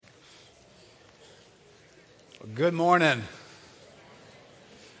Good morning.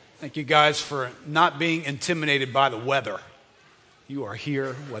 Thank you guys for not being intimidated by the weather. You are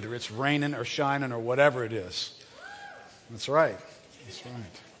here, whether it's raining or shining or whatever it is. That's right. That's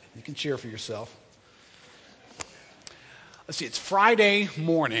right. You can cheer for yourself. Let's see, it's Friday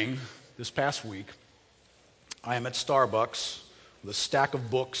morning this past week. I am at Starbucks with a stack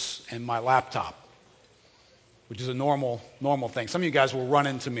of books and my laptop, which is a normal thing. Some of you guys will run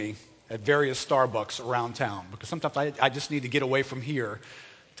into me at various Starbucks around town because sometimes I just need to get away from here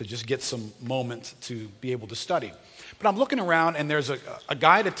to just get some moment to be able to study. But I'm looking around and there's a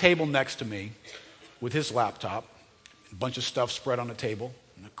guy at a table next to me with his laptop, a bunch of stuff spread on the table.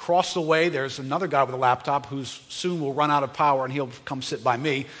 And across the way, there's another guy with a laptop who soon will run out of power and he'll come sit by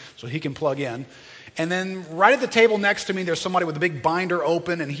me so he can plug in. And then right at the table next to me, there's somebody with a big binder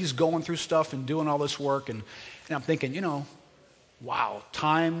open and he's going through stuff and doing all this work. And I'm thinking, wow,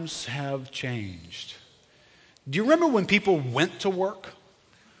 times have changed. Do you remember when people went to work?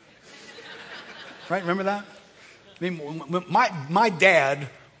 Right, remember that? I mean, my dad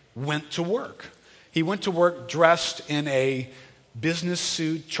went to work. He went to work dressed in a business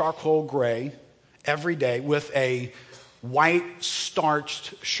suit, charcoal gray, every day with a white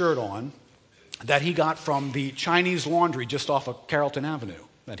starched shirt on that he got from the Chinese laundry just off of Carrollton Avenue.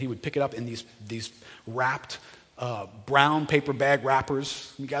 That he would pick it up in these wrapped brown paper bag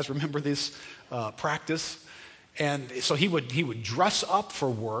wrappers. You guys remember this practice? And so he would dress up for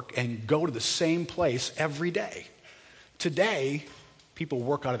work and go to the same place every day. Today, people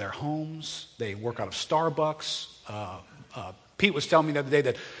work out of their homes. They work out of Starbucks. Pete was telling me the other day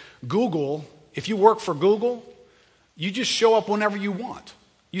that Google, if you work for Google, you just show up whenever you want.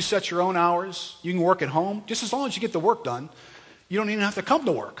 You set your own hours. You can work at home. Just as long as you get the work done, you don't even have to come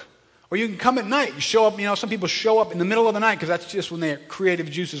to work. Or you can come at night. You show up, some people show up in the middle of the night because that's just when their creative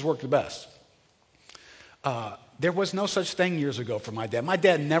juices work the best. There was no such thing years ago for my dad. My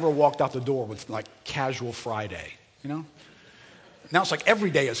dad never walked out the door with like casual Friday, Now it's like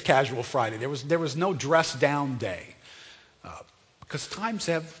every day is casual Friday. There was no dress down day because times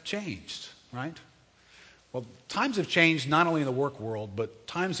have changed, right? Well, times have changed not only in the work world, but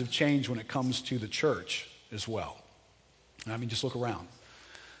times have changed when it comes to the church as well. I mean, just look around.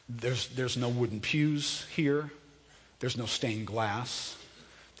 There's no wooden pews here. There's no stained glass.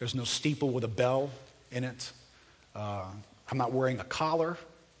 There's no steeple with a bell in it. I'm not wearing a collar.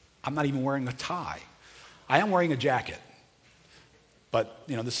 I'm not even wearing a tie. I am wearing a jacket. But,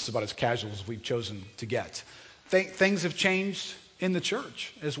 this is about as casual as we've chosen to get. Things have changed in the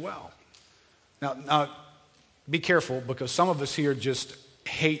church as well. Now, be careful because some of us here just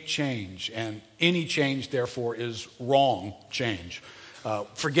hate change, and any change, therefore, is wrong change.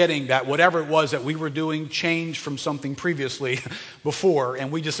 Forgetting that whatever it was that we were doing changed from something previously before,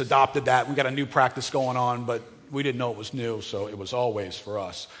 and we just adopted that. We got a new practice going on, but we didn't know it was new, so it was always for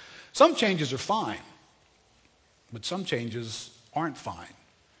us. Some changes are fine, but some changes aren't fine.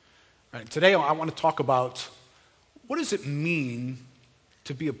 Right? Today, I want to talk about what does it mean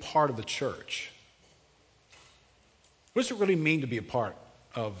to be a part of the church? What does it really mean to be a part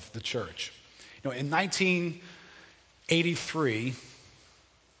of the church? In 1983,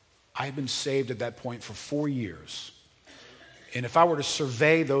 I had been saved at that point for 4 years. And if I were to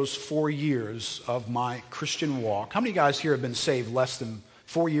survey those 4 years of my Christian walk, how many guys here have been saved less than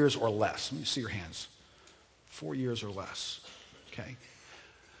 4 years or less? Let me see your hands. 4 years or less. Okay.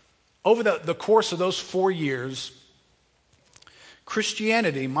 Over the course of those 4 years,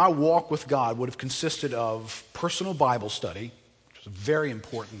 Christianity, my walk with God, would have consisted of personal Bible study, which was a very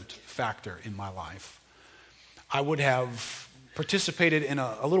important factor in my life. I would have participated in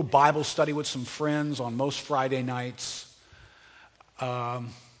a little Bible study with some friends on most Friday nights. I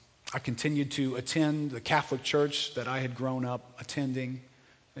continued to attend the Catholic church that I had grown up attending,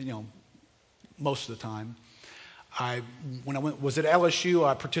 most of the time. When I was at LSU,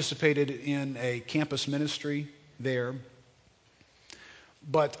 I participated in a campus ministry there.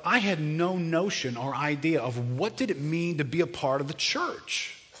 But I had no notion or idea of what did it mean to be a part of the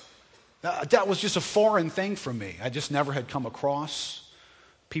church. That was just a foreign thing for me. I just never had come across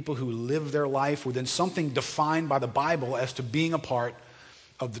people who lived their life within something defined by the Bible as to being a part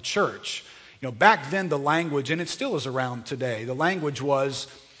of the church. Back then the language, and it still is around today, the language was,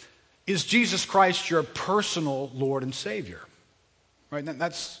 is Jesus Christ your personal Lord and Savior? Right?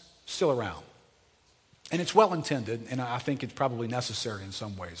 That's still around. And it's well intended, and I think it's probably necessary in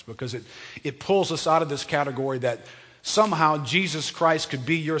some ways because it pulls us out of this category that somehow Jesus Christ could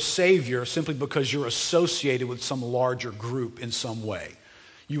be your Savior simply because you're associated with some larger group in some way.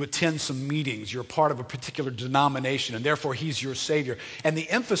 You attend some meetings. You're a part of a particular denomination, and therefore he's your Savior. And the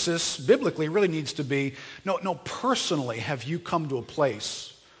emphasis biblically really needs to be, no, personally have you come to a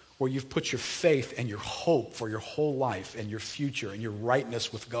place where you've put your faith and your hope for your whole life and your future and your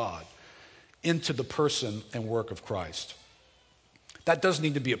rightness with God into the person and work of Christ. That does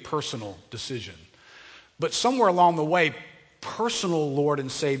need to be a personal decision. But somewhere along the way, personal Lord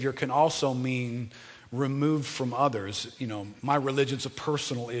and Savior can also mean removed from others. My religion's a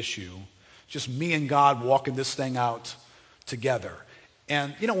personal issue. Just me and God walking this thing out together.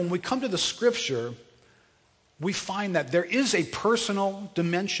 And, when we come to the Scripture, we find that there is a personal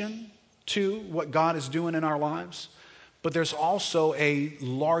dimension to what God is doing in our lives, but there's also a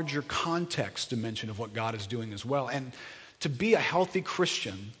larger context dimension of what God is doing as well. And to be a healthy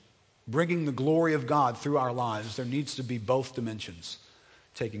Christian, bringing the glory of God through our lives, there needs to be both dimensions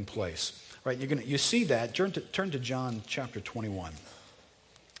taking place. Right, you see that. Turn to John chapter 21.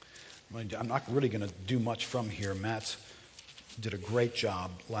 I'm not really going to do much from here. Matt did a great job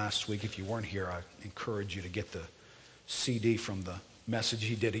last week. If you weren't here, I encourage you to get the CD from the message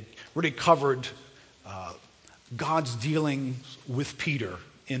he did. He really covered God's dealing with Peter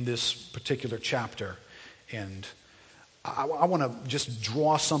in this particular chapter. And I want to just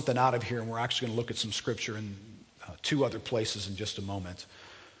draw something out of here, and we're actually going to look at some scripture in two other places in just a moment.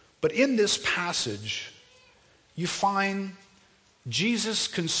 But in this passage, you find Jesus'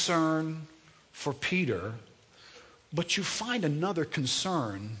 concern for Peter, but you find another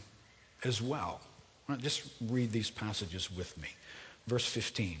concern as well. Just read these passages with me. Verse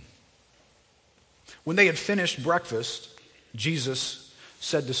 15. When they had finished breakfast, Jesus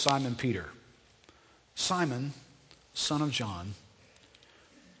said to Simon Peter, "Simon, son of John,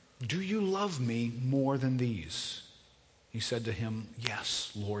 do you love me more than these?" He said to him,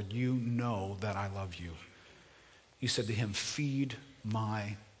 "Yes, Lord, you know that I love you." He said to him, "Feed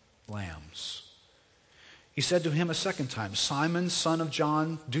my lambs." He said to him a second time, "Simon, son of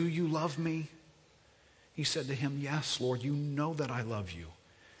John, do you love me?" He said to him, "Yes, Lord, you know that I love you."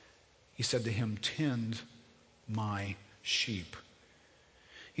 He said to him, "Tend my sheep."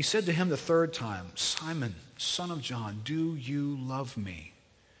 He said to him the third time, "Simon, son of John, do you love me?"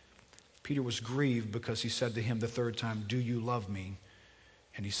 Peter was grieved because he said to him the third time, "Do you love me?"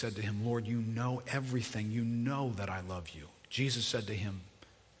 And he said to him, "Lord, you know everything. You know that I love you." Jesus said to him,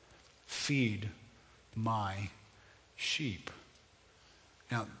 "Feed my sheep."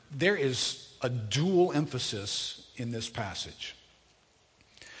 Now, there is a dual emphasis in this passage.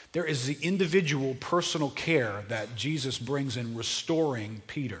 There is the individual personal care that Jesus brings in restoring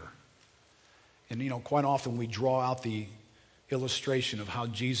Peter. And, quite often we draw out the illustration of how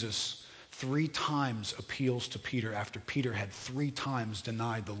Jesus 3 times appeals to Peter after Peter had 3 times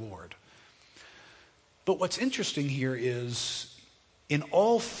denied the Lord. But what's interesting here is in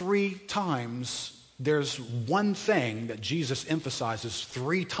all 3 times, there's one thing that Jesus emphasizes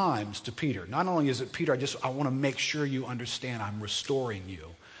 3 times to Peter. Not only is it, "Peter, I want to make sure you understand I'm restoring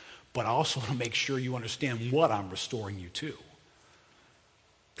you, but I also want to make sure you understand what I'm restoring you to."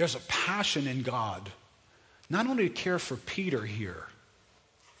 There's a passion in God, not only to care for Peter here,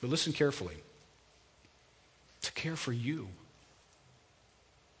 but listen carefully, to care for you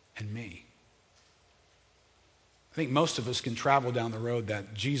and me. I think most of us can travel down the road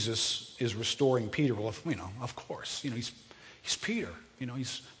that Jesus is restoring Peter. Well, of course, he's Peter.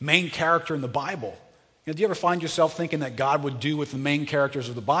 He's main character in the Bible. Do you ever find yourself thinking that God would do with the main characters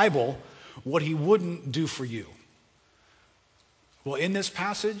of the Bible what he wouldn't do for you? Well, in this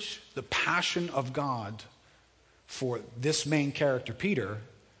passage, the passion of God for this main character, Peter,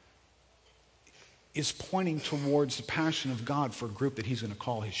 is pointing towards the passion of God for a group that he's going to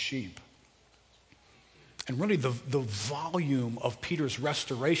call his sheep. And really the volume of Peter's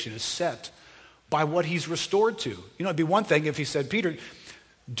restoration is set by what he's restored to. It'd be one thing if he said, "Peter,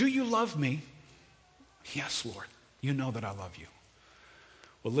 do you love me?" "Yes, Lord, you know that I love you."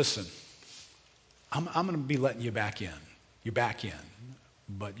 Well, listen, I'm going to be letting you back in. You're back in,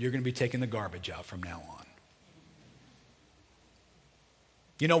 but you're going to be taking the garbage out from now on.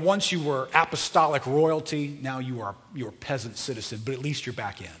 Once you were apostolic royalty, now you're a peasant citizen, but at least you're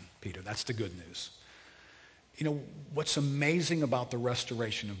back in, Peter. That's the good news. What's amazing about the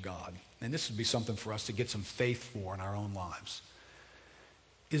restoration of God, and this would be something for us to get some faith for in our own lives,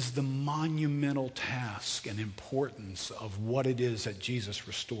 is the monumental task and importance of what it is that Jesus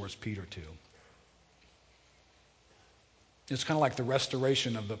restores Peter to. It's kind of like the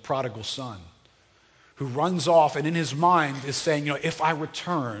restoration of the prodigal son who runs off and in his mind is saying, if I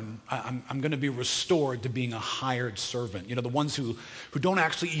return, I'm going to be restored to being a hired servant. The ones who don't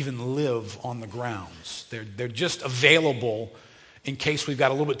actually even live on the grounds. They're just available in case we've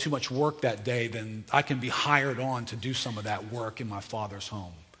got a little bit too much work that day, then I can be hired on to do some of that work in my Father's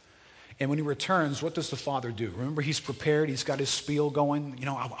home. And when he returns, what does the Father do? Remember, he's prepared. He's got his spiel going.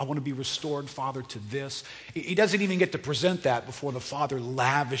 I want to be restored, Father, to this. He doesn't even get to present that before the Father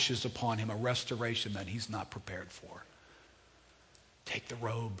lavishes upon him a restoration that he's not prepared for. Take the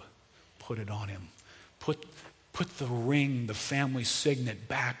robe, put it on him. Put the ring, the family signet,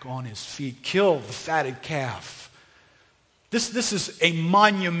 back on his feet. Kill the fatted calf. This is a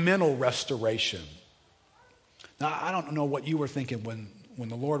monumental restoration. Now, I don't know what you were thinking when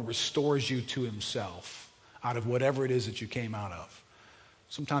the Lord restores you to himself out of whatever it is that you came out of.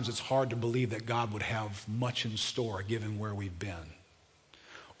 Sometimes it's hard to believe that God would have much in store given where we've been.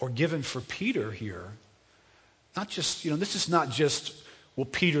 Or given for Peter here, not just, this is not just,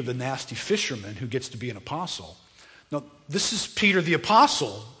 Peter the nasty fisherman who gets to be an apostle. No, this is Peter the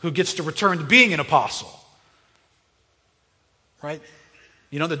apostle who gets to return to being an apostle. Right?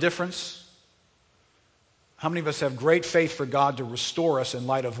 You know the difference? How many of us have great faith for God to restore us in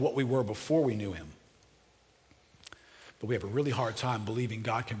light of what we were before we knew him? But we have a really hard time believing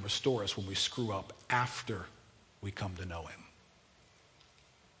God can restore us when we screw up after we come to know him.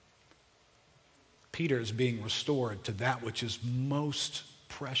 Peter is being restored to that which is most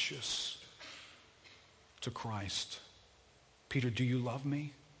precious to Christ. Peter, do you love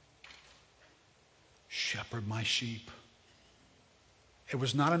me? Shepherd my sheep. It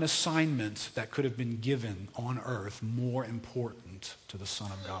was not an assignment that could have been given on earth more important to the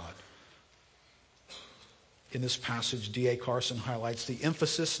Son of God. In this passage, D.A. Carson highlights the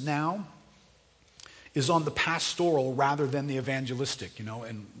emphasis now is on the pastoral rather than the evangelistic,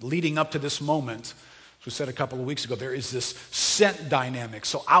 and leading up to this moment, as we said a couple of weeks ago, there is this sent dynamic.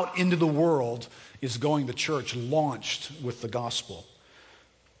 So out into the world is going the church launched with the gospel.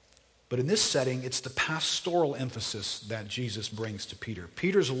 But in this setting, it's the pastoral emphasis that Jesus brings to Peter.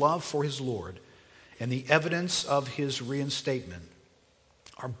 Peter's love for his Lord and the evidence of his reinstatement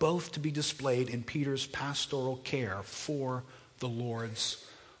are both to be displayed in Peter's pastoral care for the Lord's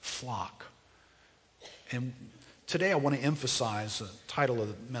flock. And today I want to emphasize, the title of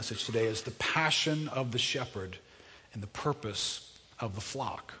the message today is The Passion of the Shepherd and the Purpose of the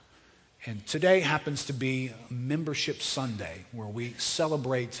Flock. And today happens to be Membership Sunday, where we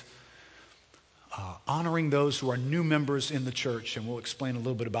celebrate honoring those who are new members in the church, and we'll explain a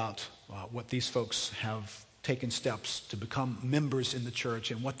little bit about what these folks have taken steps to become members in the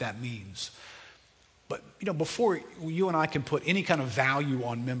church and what that means. But, before you and I can put any kind of value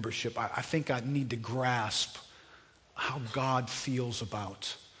on membership, I think I need to grasp how God feels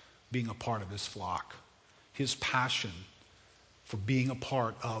about being a part of his flock, his passion for being a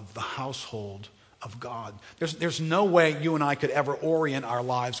part of the household of God. There's no way you and I could ever orient our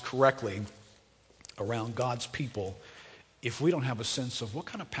lives correctly around God's people if we don't have a sense of what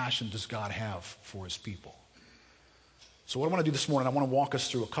kind of passion does God have for his people. So what I want to do this morning, I want to walk us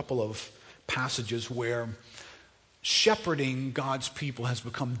through a couple of passages where shepherding God's people has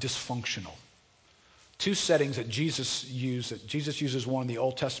become dysfunctional. Two settings that Jesus uses one, the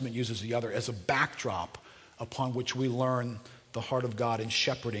Old Testament uses the other, as a backdrop upon which we learn the heart of God in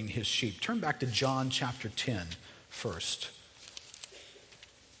shepherding his sheep. Turn back to John chapter 10 first.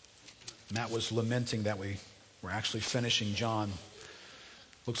 Matt was lamenting that we're actually finishing John.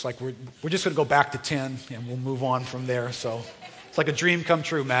 Looks like we're just going to go back to 10 and we'll move on from there. So it's like a dream come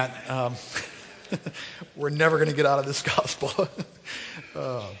true, Matt. We're never going to get out of this gospel.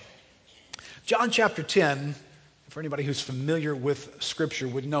 John chapter 10, for anybody who's familiar with Scripture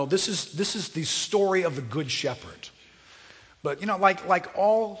would know, this is the story of the Good Shepherd. But, like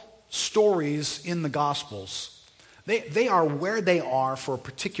all stories in the Gospels, they are where they are for a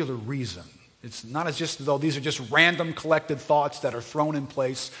particular reason. It's not as just though these are just random collected thoughts that are thrown in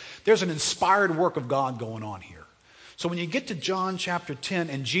place. There's an inspired work of God going on here. So when you get to John chapter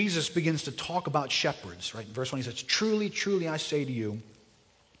 10 and Jesus begins to talk about shepherds, right? In verse 1 he says, "Truly, truly I say to you,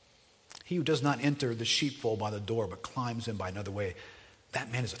 he who does not enter the sheepfold by the door but climbs in by another way,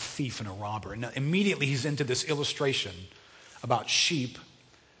 that man is a thief and a robber." And immediately he's into this illustration about sheep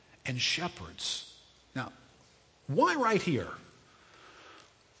and shepherds. Now, why right here?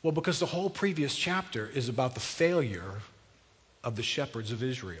 Well, because the whole previous chapter is about the failure of the shepherds of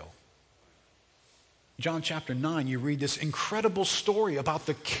Israel. John chapter 9, you read this incredible story about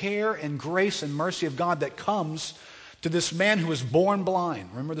the care and grace and mercy of God that comes to this man who was born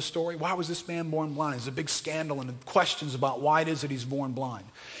blind. Remember the story? Why was this man born blind? There's a big scandal and questions about why it is that he's born blind.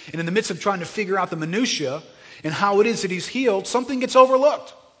 And in the midst of trying to figure out the minutia and how it is that he's healed, something gets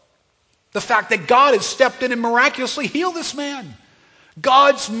overlooked. The fact that God has stepped in and miraculously healed this man.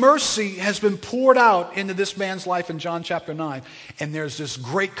 God's mercy has been poured out into this man's life in John chapter 9. And there's this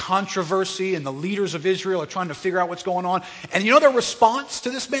great controversy, and the leaders of Israel are trying to figure out what's going on. And you know their response to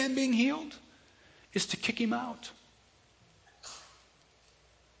this man being healed? Is to kick him out.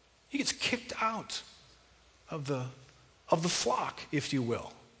 He gets kicked out of the flock, if you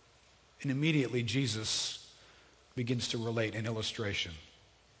will. And immediately Jesus begins to relate an illustration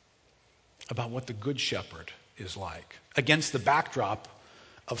about what the good shepherd is like, against the backdrop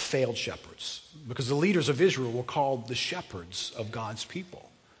of failed shepherds, because the leaders of Israel were called the shepherds of God's people.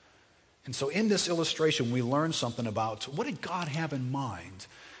 And so in this illustration, we learn something about what did God have in mind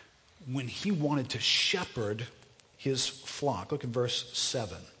when he wanted to shepherd his flock. Look at verse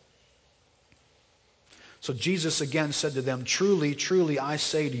 7. So Jesus again said to them, "Truly, truly, I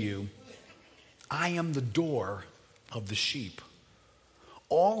say to you, I am the door of the sheep.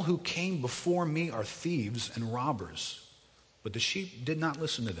 All who came before me are thieves and robbers, but the sheep did not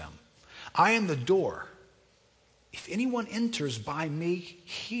listen to them. I am the door. If anyone enters by me,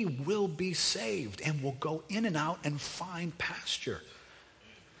 he will be saved and will go in and out and find pasture.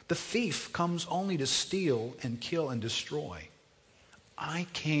 The thief comes only to steal and kill and destroy. I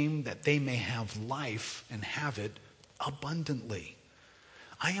came that they may have life and have it abundantly.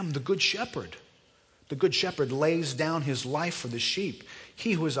 I am the good shepherd. The good shepherd lays down his life for the sheep.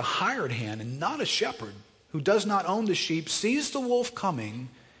 He who is a hired hand and not a shepherd, who does not own the sheep, sees the wolf coming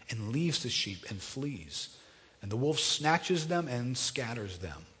and leaves the sheep and flees. And the wolf snatches them and scatters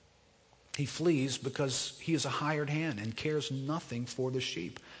them. He flees because he is a hired hand and cares nothing for the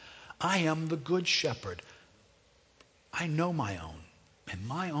sheep. I am the good shepherd. I know my own, and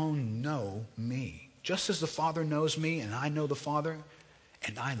my own know me. Just as the Father knows me, and I know the Father,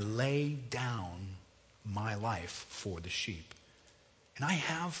 and I lay down my life for the sheep. And I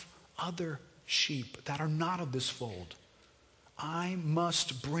have other sheep that are not of this fold. I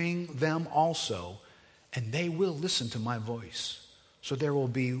must bring them also, and they will listen to my voice. So there will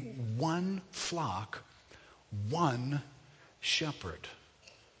be one flock, one shepherd."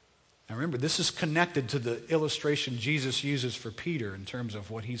 Now remember, this is connected to the illustration Jesus uses for Peter in terms of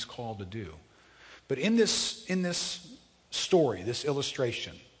what he's called to do. But in this story, this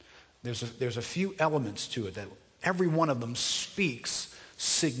illustration, there's a few elements to it that every one of them speaks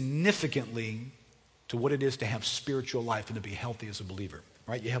significantly to what it is to have spiritual life and to be healthy as a believer.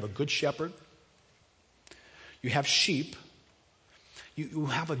 Right? You have a good shepherd. You have sheep. You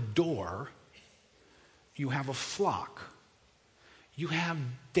have a door. You have a flock. You have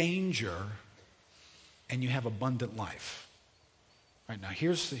danger. And you have abundant life. Right, now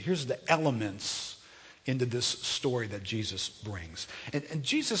here's the elements into this story that Jesus brings. And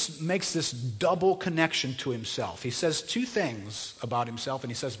Jesus makes this double connection to himself. He says two things about himself,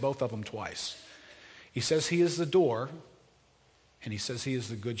 and he says both of them twice. He says he is the door, and he says he is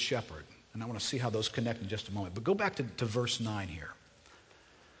the good shepherd. And I want to see how those connect in just a moment. But go back to verse 9 here.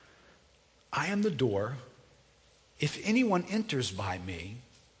 I am the door. If anyone enters by me,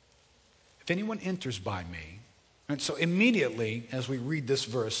 and so immediately as we read this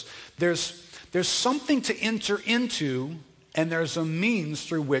verse, there's something to enter into, and there's a means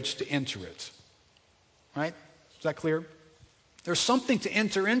through which to enter it. Right? Is that clear? There's something to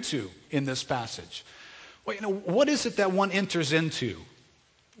enter into in this passage. Well, what is it that one enters into?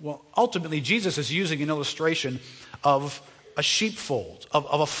 Well, ultimately, Jesus is using an illustration of a sheepfold,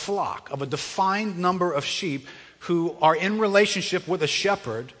 of a flock, of a defined number of sheep who are in relationship with a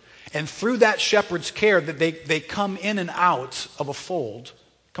shepherd, and through that shepherd's care that they come in and out of a fold,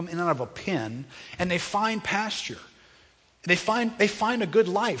 come in and out of a pen, and they find pasture. They find a good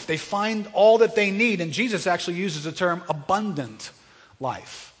life. They find all that they need, and Jesus actually uses the term abundant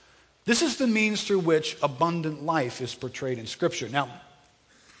life. This is the means through which abundant life is portrayed in Scripture. Now,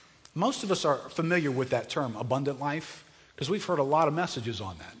 most of us are familiar with that term, abundant life, because we've heard a lot of messages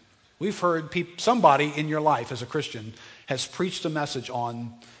on that. We've heard somebody in your life as a Christian has preached a message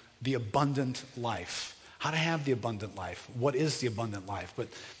on the abundant life, how to have the abundant life, what is the abundant life. But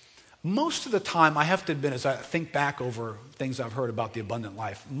most of the time, I have to admit, as I think back over things I've heard about the abundant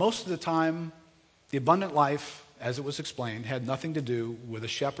life, most of the time, the abundant life, as it was explained, had nothing to do with a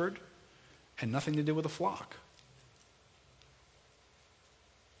shepherd and nothing to do with a flock.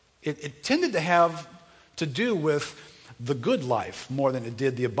 It tended to have to do with the good life more than it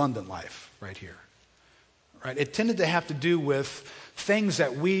did the abundant life right here. Right? It tended to have to do with things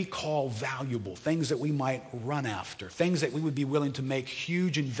that we call valuable, things that we might run after, things that we would be willing to make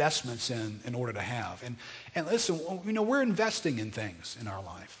huge investments in order to have. And listen, we're investing in things in our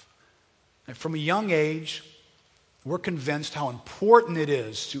life. And from a young age, we're convinced how important it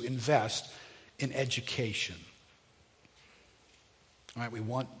is to invest in education. All right, we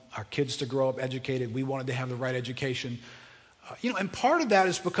want our kids to grow up educated. We wanted to have the right education. And part of that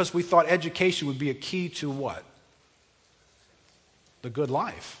is because we thought education would be a key to what? The good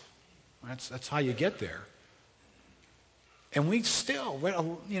life. That's how you get there. And we still,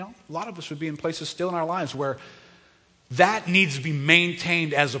 a lot of us would be in places still in our lives where that needs to be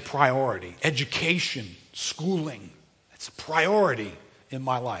maintained as a priority. Education, schooling, it's a priority in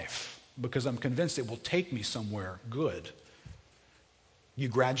my life because I'm convinced it will take me somewhere good. You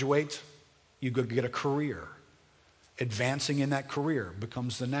graduate, you go get a career. Advancing in that career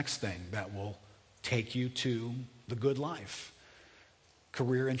becomes the next thing that will take you to the good life.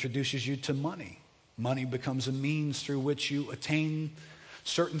 Career introduces you to money. Money becomes a means through which you attain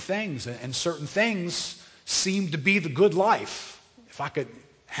certain things, and certain things seem to be the good life. If I could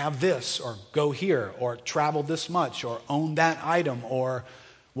have this, or go here, or travel this much, or own that item, or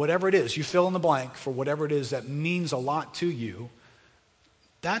whatever it is, you fill in the blank for whatever it is that means a lot to you,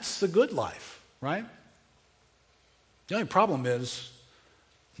 that's the good life, right? The only problem is,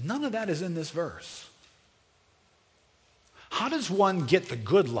 none of that is in this verse. How does one get the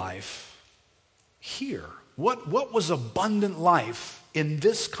good life here? What was abundant life in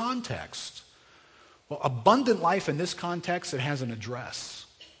this context? Well, abundant life in this context, it has an address.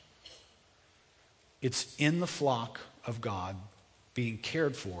 It's in the flock of God being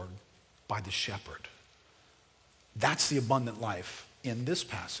cared for by the shepherd. That's the abundant life in this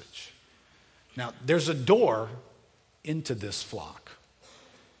passage. Now, there's a door into this flock.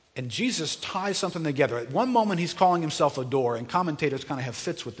 And Jesus ties something together. At one moment, he's calling himself a door, and commentators kind of have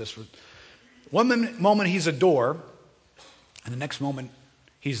fits with this. One moment, he's a door, and the next moment,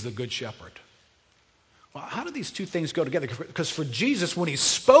 he's the good shepherd. Well, how do these two things go together? Because for Jesus, when he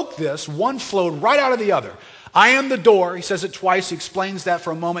spoke this, one flowed right out of the other. I am the door. He says it twice. He explains that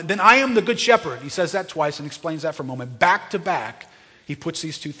for a moment. Then I am the good shepherd. He says that twice and explains that for a moment. Back to back, he puts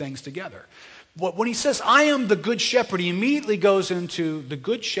these two things together. When he says, I am the good shepherd, he immediately goes into the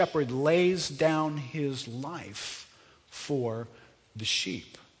good shepherd lays down his life for the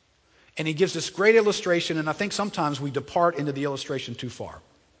sheep. And he gives this great illustration, and I think sometimes we depart into the illustration too far.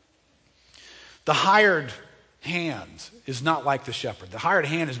 The hired hand is not like the shepherd. The hired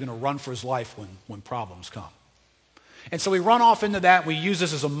hand is going to run for his life when problems come. And so we run off into that. We use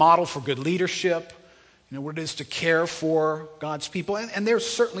this as a model for good leadership, what it is to care for God's people. And there's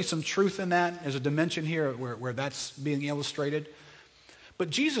certainly some truth in that. There's a dimension here where that's being illustrated. But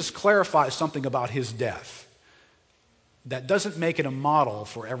Jesus clarifies something about his death that doesn't make it a model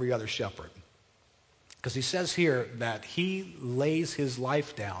for every other shepherd. Because he says here that he lays his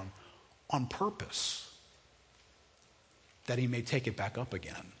life down on purpose, that he may take it back up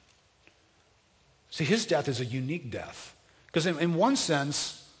again. See, his death is a unique death. Because in one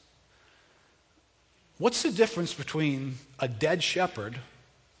sense, what's the difference between a dead shepherd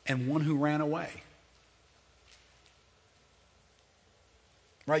and one who ran away?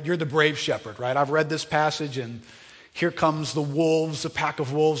 Right? You're the brave shepherd, right? I've read this passage, and here comes the wolves, a pack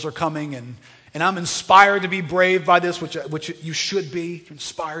of wolves are coming, and I'm inspired to be brave by this, which you should be. You're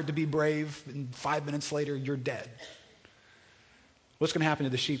inspired to be brave, and 5 minutes later, you're dead. What's going to happen to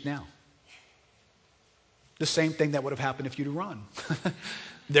the sheep now? The same thing that would have happened if you'd run.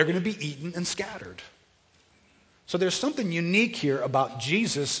 They're going to be eaten and scattered. So there's something unique here about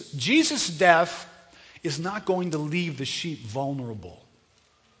Jesus. Jesus' death is not going to leave the sheep vulnerable.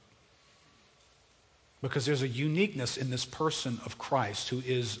 Because there's a uniqueness in this person of Christ who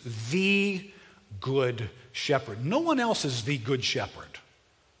is the good shepherd. No one else is the good shepherd.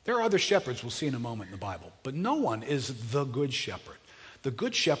 There are other shepherds we'll see in a moment in the Bible, but no one is the good shepherd. The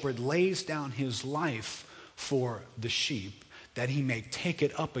good shepherd lays down his life for the sheep that he may take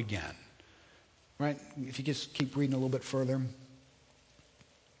it up again. Right? If you just keep reading a little bit further.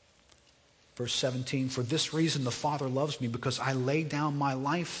 Verse 17, for this reason the Father loves me, because I lay down my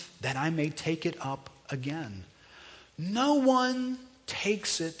life that I may take it up again. No one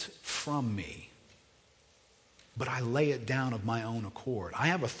takes it from me, but I lay it down of my own accord. I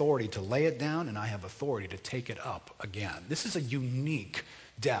have authority to lay it down, and I have authority to take it up again. This is a unique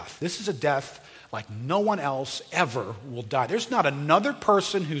death. This is a death like no one else ever will die. There's not another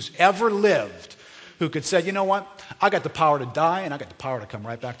person who's ever lived who could say, you know what, I got the power to die, and I got the power to come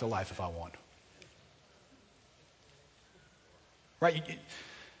right back to life if I want. Right?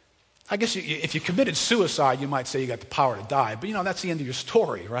 I guess if you committed suicide, you might say you got the power to die. But that's the end of your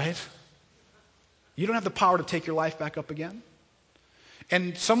story, right? You don't have the power to take your life back up again.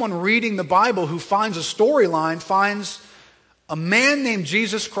 And someone reading the Bible who finds a storyline finds a man named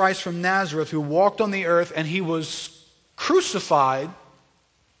Jesus Christ from Nazareth who walked on the earth, and he was crucified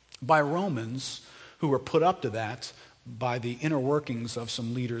by Romans who were put up to that by the inner workings of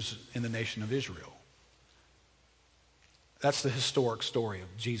some leaders in the nation of Israel. That's the historic story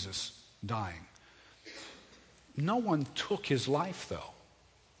of Jesus dying. No one took his life, though.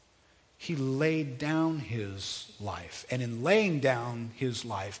 He laid down his life. And in laying down his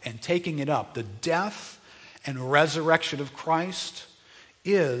life and taking it up, the death and resurrection of Christ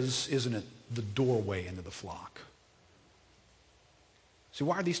is, isn't it, the doorway into the flock. See,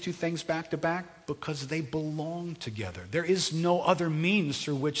 why are these two things back to back? Because they belong together. There is no other means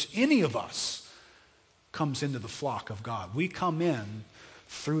through which any of us comes into the flock of God. We come in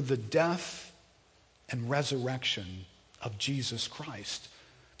through the death and resurrection of Jesus Christ.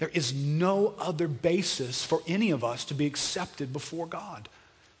 There is no other basis for any of us to be accepted before God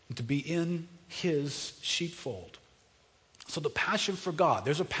and to be in his sheepfold. So the passion for God,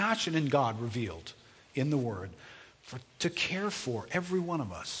 there's a passion in God revealed in the Word to care for every one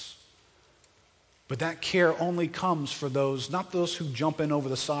of us. But that care only comes for those, not those who jump in over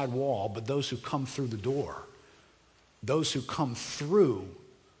the side wall, but those who come through the door. Those who come through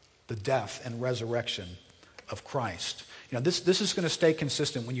the death and resurrection of Christ. You know, this is going to stay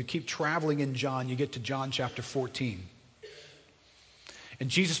consistent. When you keep traveling in John, you get to John chapter 14. And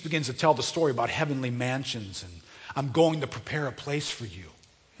Jesus begins to tell the story about heavenly mansions and I'm going to prepare a place for you.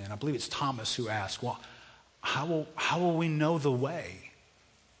 And I believe it's Thomas who asked, well, how will we know the way?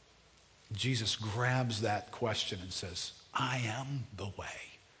 Jesus grabs that question and says, I am the way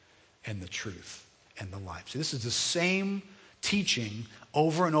and the truth and the life. See, this is the same teaching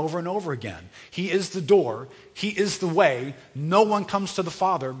over and over and over again. He is the door. He is the way. No one comes to the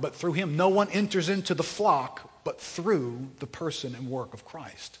Father but through him. No one enters into the flock but through the person and work of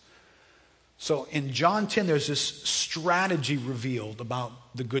Christ. So in John 10, there's this strategy revealed about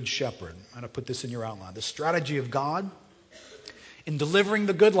the Good Shepherd. I'm going to put this in your outline. The strategy of God in delivering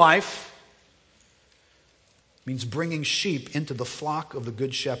the good life means bringing sheep into the flock of the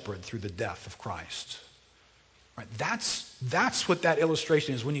Good Shepherd through the death of Christ. Right? That's what that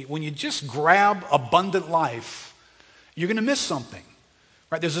illustration is. When you just grab abundant life, you're going to miss something.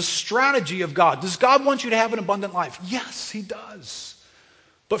 Right? There's a strategy of God. Does God want you to have an abundant life? Yes, he does.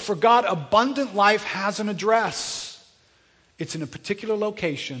 But for God, abundant life has an address. It's in a particular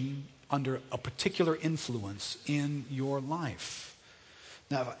location under a particular influence in your life.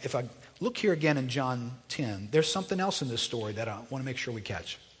 Now, if I look here again in John 10, there's something else in this story that I want to make sure we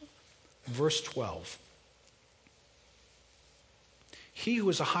catch. Verse 12. He who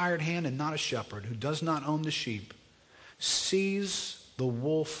is a hired hand and not a shepherd, who does not own the sheep, sees the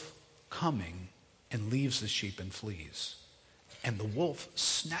wolf coming and leaves the sheep and flees. And the wolf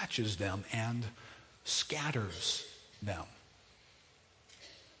snatches them and scatters them.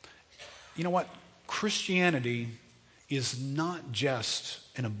 You know what? Christianity is not just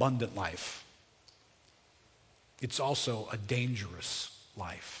an abundant life. It's also a dangerous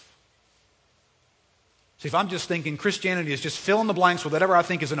life. See, if I'm just thinking Christianity is just fill in the blanks with whatever I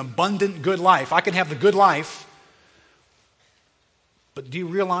think is an abundant good life, I can have the good life. But do you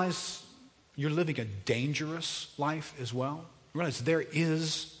realize you're living a dangerous life as well? Realize there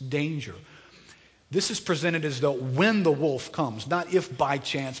is danger. This is presented as though when the wolf comes, not if by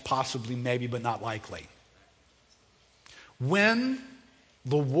chance, possibly, maybe, but not likely. When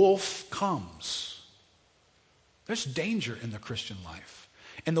the wolf comes, there's danger in the Christian life.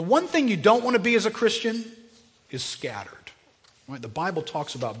 And the one thing you don't want to be as a Christian is scattered. Right? The Bible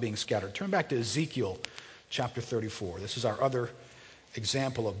talks about being scattered. Turn back to Ezekiel chapter 34. This is our other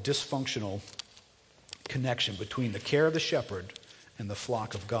example of dysfunctional connection between the care of the shepherd and the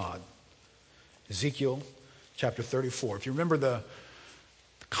flock of God. Ezekiel chapter 34. If you remember the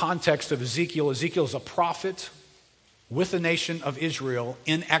context of Ezekiel, Ezekiel is a prophet with the nation of Israel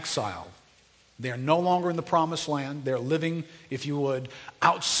in exile. They are no longer in the promised land. They're living, if you would,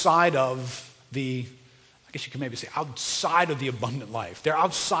 outside of the, I guess you could maybe say, outside of the abundant life. They're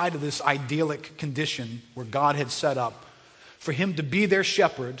outside of this idyllic condition where God had set up for him to be their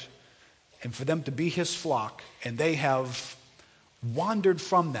shepherd and for them to be his flock, and they have wandered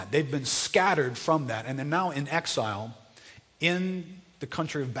from that. They've been scattered from that, and they're now in exile in the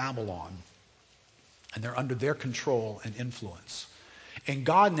country of Babylon, and they're under their control and influence. And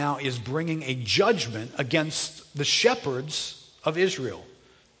God now is bringing a judgment against the shepherds of Israel.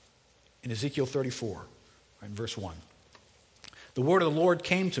 In Ezekiel 34, in verse 1. The word of the Lord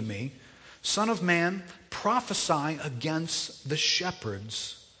came to me, Son of man, prophesy against the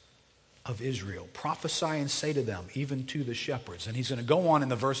shepherds of Israel. Prophesy and say to them, even to the shepherds. And he's going to go on in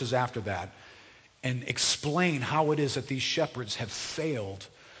the verses after that and explain how it is that these shepherds have failed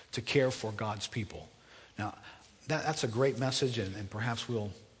to care for God's people. Now, that's a great message, and perhaps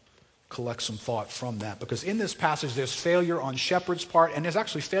we'll collect some thought from that. Because in this passage, there's failure on shepherd's part, and there's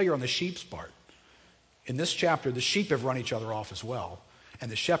actually failure on the sheep's part. In this chapter, the sheep have run each other off as well,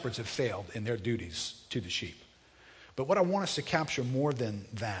 and the shepherds have failed in their duties to the sheep. But what I want us to capture more than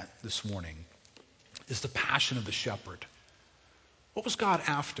that this morning is the passion of the shepherd. What was God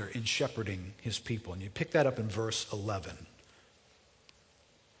after in shepherding his people? And you pick that up in verse 11.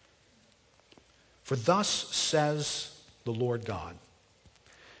 For thus says the Lord God,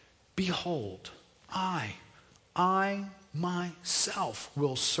 behold, I myself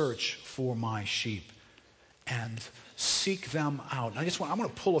will search for my sheep and seek them out. And I'm going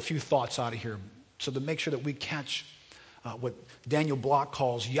to pull a few thoughts out of here so to make sure that we catch what Daniel Block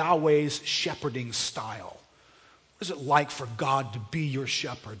calls Yahweh's shepherding style. What is it like for God to be your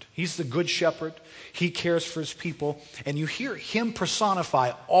shepherd? He's the good shepherd. He cares for his people. And you hear him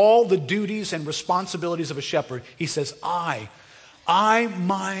personify all the duties and responsibilities of a shepherd. He says, I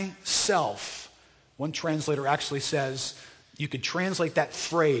myself. One translator actually says, you could translate that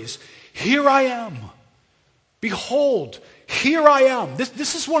phrase, here I am. Behold, here I am.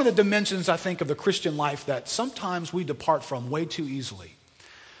 This is one of the dimensions, I think, of the Christian life that sometimes we depart from way too easily.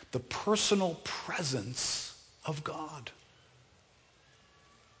 The personal presence of God.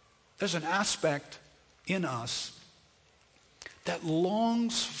 There's an aspect in us that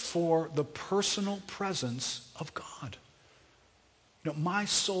longs for the personal presence of God. My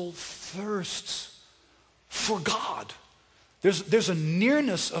soul thirsts for God. There's a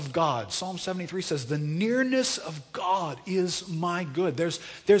nearness of God. Psalm 73 says, the nearness of God is my good.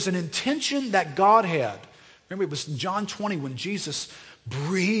 There's an intention that God had. Remember, it was in John 20 when Jesus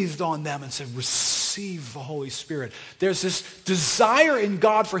breathed on them and said, receive the Holy Spirit. There's this desire in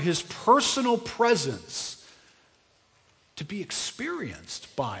God for his personal presence to be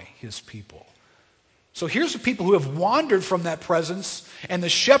experienced by his people. So here's the people who have wandered from that presence, and the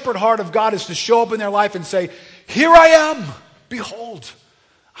shepherd heart of God is to show up in their life and say, here I am. Behold,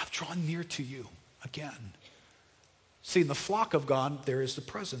 I've drawn near to you again. See, in the flock of God, there is the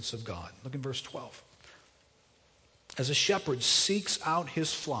presence of God. Look in verse 12. As a shepherd seeks out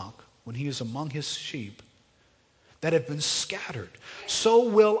his flock when he is among his sheep that have been scattered, so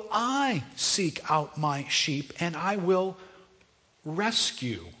will I seek out my sheep, and I will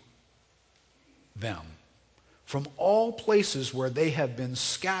rescue them from all places where they have been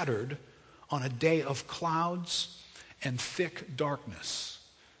scattered on a day of clouds and thick darkness.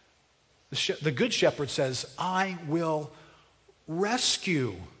 The good shepherd says, I will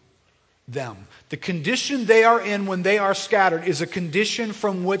rescue them. The condition they are in when they are scattered is a condition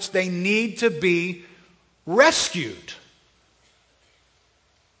from which they need to be rescued.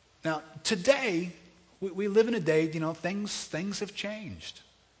 Now, today, we live in a day, things have changed.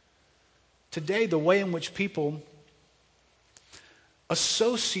 Today, the way in which people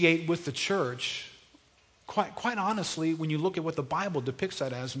associate with the church, quite honestly, when you look at what the Bible depicts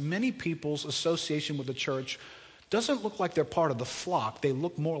that as, many people's association with the church doesn't look like they're part of the flock. They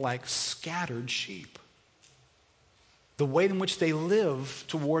look more like scattered sheep. The way in which they live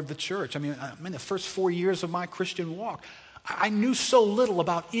toward the church. In the first 4 years of my Christian walk, I knew so little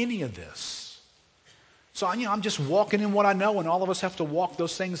about any of this. So, I'm just walking in what I know, and all of us have to walk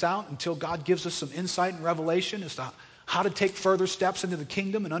those things out until God gives us some insight and revelation as to how to take further steps into the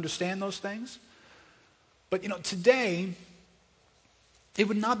kingdom and understand those things. But, today, it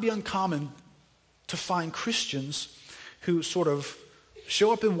would not be uncommon to find Christians who sort of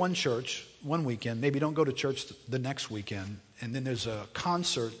show up in one church one weekend, maybe don't go to church the next weekend, and then there's a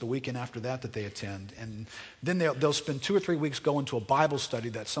concert the weekend after that they attend, and then they'll spend 2 or 3 weeks going to a Bible study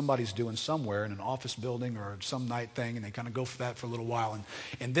that somebody's doing somewhere in an office building or some night thing, and they kind of go for that for a little while,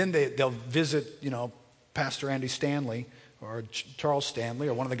 and then they'll visit, Pastor Andy Stanley or Charles Stanley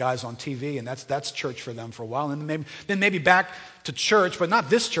or one of the guys on TV, and that's church for them for a while. And then maybe back to church, but not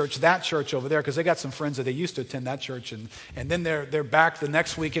this church, that church over there, because they got some friends that they used to attend that church. And then they're back the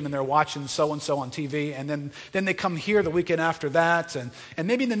next weekend and they're watching so-and-so on TV. And then they come here the weekend after that, and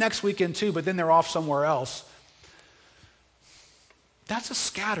maybe the next weekend too, but then they're off somewhere else. That's a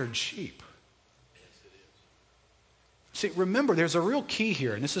scattered sheep. See, remember, there's a real key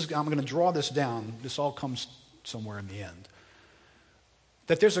here, and I'm going to draw this down. This all comes somewhere in the end.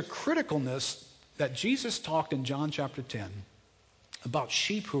 That there's a criticalness that Jesus talked in John chapter 10 about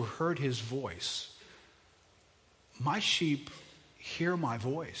sheep who heard his voice. My sheep hear my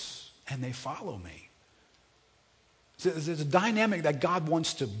voice and they follow me. There's a dynamic that God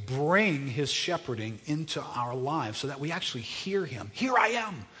wants to bring his shepherding into our lives so that we actually hear him. Here I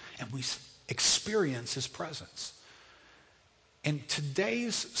am. And we experience his presence. And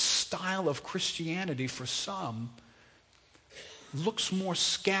today's style of Christianity for some looks more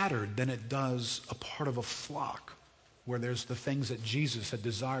scattered than it does a part of a flock, where there's the things that Jesus had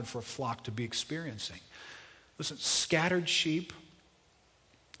desired for a flock to be experiencing. Listen, scattered sheep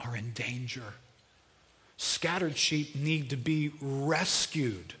are in danger. Scattered sheep need to be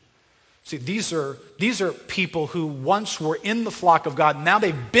rescued. See, these are people who once were in the flock of God. Now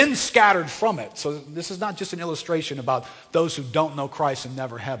they've been scattered from it. So this is not just an illustration about those who don't know Christ and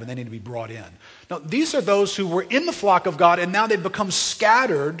never have, and they need to be brought in. No, these are those who were in the flock of God, and now they've become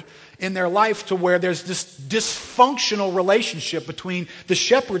scattered in their life to where there's this dysfunctional relationship between the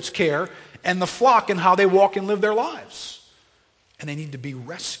shepherd's care and the flock and how they walk and live their lives. And they need to be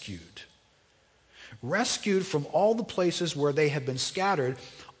rescued. Rescued from all the places where they have been scattered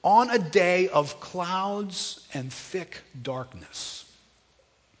on a day of clouds and thick darkness.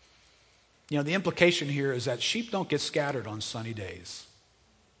 You know, the implication here is that sheep don't get scattered on sunny days.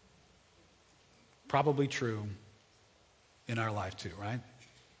 Probably true in our life too, right?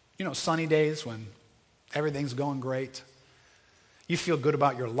 You know, sunny days when everything's going great. You feel good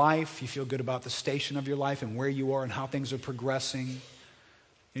about your life. You feel good about the station of your life and where you are and how things are progressing.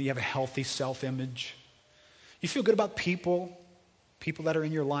 You have a healthy self-image. You feel good about people that are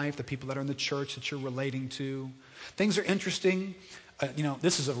in your life, the people that are in the church that you're relating to. Things are interesting.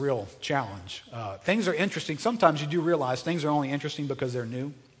 This is a real challenge. Things are interesting. Sometimes you do realize things are only interesting because they're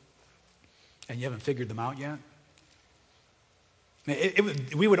new and you haven't figured them out yet.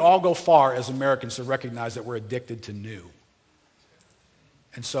 We would all go far as Americans to recognize that we're addicted to new.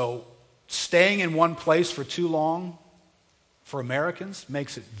 And so staying in one place for too long for Americans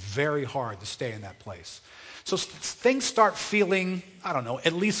makes it very hard to stay in that place. So things start feeling,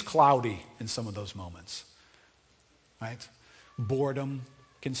 at least cloudy in some of those moments, right? Boredom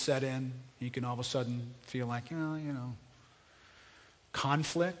can set in. You can all of a sudden feel like,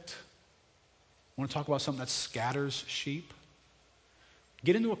 conflict. I want to talk about something that scatters sheep.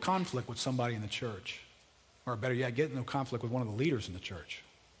 Get into a conflict with somebody in the church. Or better yet, get into a conflict with one of the leaders in the church.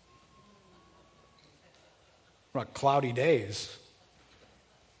 About cloudy days.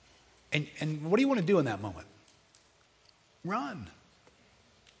 And what do you want to do in that moment? Run.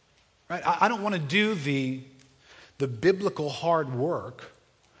 Right? I don't want to do the biblical hard work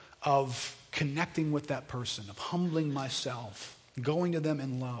of connecting with that person, of humbling myself, going to them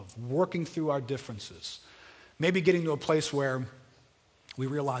in love, working through our differences. Maybe getting to a place where we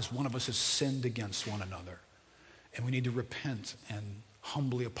realize one of us has sinned against one another and we need to repent and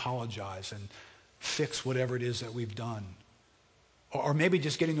humbly apologize and fix whatever it is that we've done. Or maybe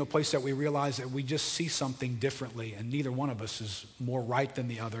just getting to a place that we realize that we just see something differently and neither one of us is more right than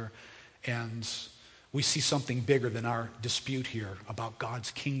the other, and we see something bigger than our dispute here about God's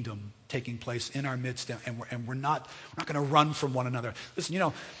kingdom taking place in our midst, and we're not going to run from one another.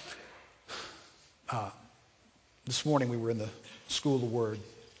 Listen, this morning we were in the School of the Word.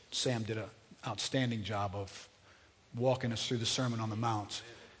 Sam did an outstanding job of walking us through the Sermon on the Mount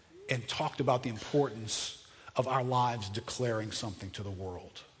and talked about the importance of our lives declaring something to the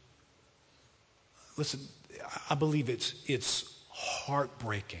world. Listen, I believe it's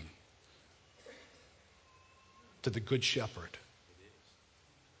heartbreaking to the Good Shepherd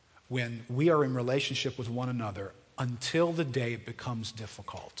when we are in relationship with one another until the day it becomes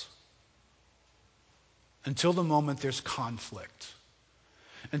difficult, until the moment there's conflict,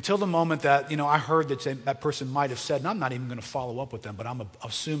 until the moment that, I heard that person might have said, and I'm not even going to follow up with them, but I'm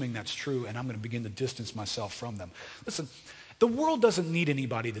assuming that's true, and I'm going to begin to distance myself from them. Listen, the world doesn't need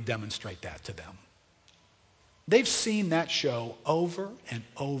anybody to demonstrate that to them. They've seen that show over and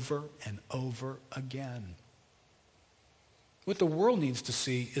over and over again. What the world needs to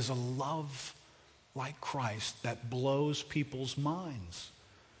see is a love like Christ that blows people's minds,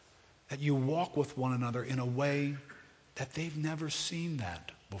 that you walk with one another in a way that they've never seen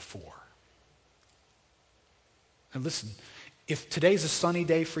that before. And listen, if today's a sunny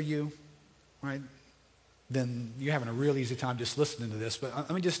day for you, right, then you're having a real easy time just listening to this. But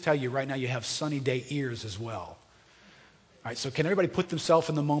let me just tell you right now, you have sunny day ears as well. All right, so can everybody put themselves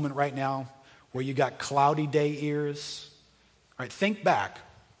in the moment right now where you got cloudy day ears? All right, think back.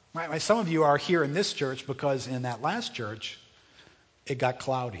 Right, some of you are here in this church because in that last church, it got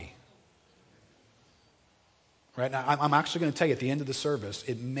cloudy. Right now, I'm actually going to tell you at the end of the service,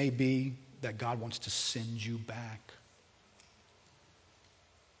 it may be that God wants to send you back.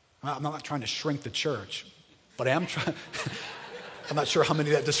 I'm not trying to shrink the church, but I am trying. I'm not sure how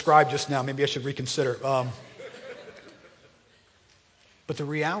many that described just now. Maybe I should reconsider. But the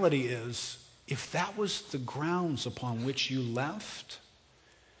reality is, if that was the grounds upon which you left,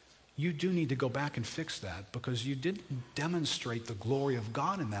 you do need to go back and fix that, because you didn't demonstrate the glory of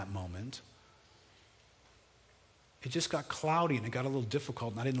God in that moment. it just got cloudy and it got a little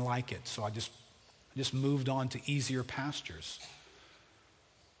difficult and I didn't like it. So I just moved on to easier pastures.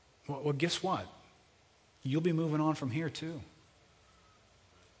 Well, guess what? You'll be moving on from here too.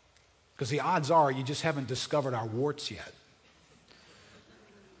 Because the odds are you just haven't discovered our warts yet.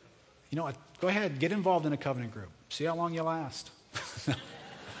 You know what? Go ahead, get involved in a covenant group. See how long you last.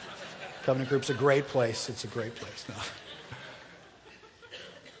 Covenant group's a great place. It's a great place. No.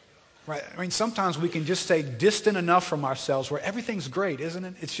 Right? I mean, sometimes we can just stay distant enough from ourselves where everything's great, isn't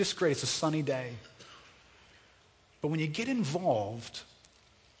it? It's just great. It's a sunny day. But when you get involved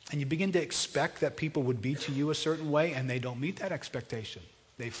and you begin to expect that people would be to you a certain way and they don't meet that expectation,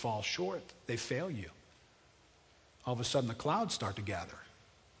 they fall short, they fail you. All of a sudden the clouds start to gather.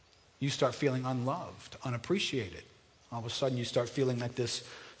 You start feeling unloved, unappreciated. All of a sudden you start feeling like this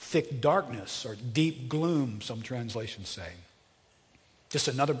thick darkness or deep gloom, some translations say. Just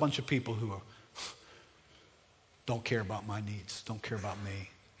another bunch of people who don't care about my needs, don't care about me.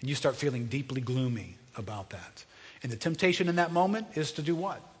 And you start feeling deeply gloomy about that. And the temptation in that moment is to do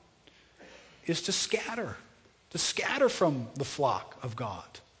what? Is to scatter from the flock of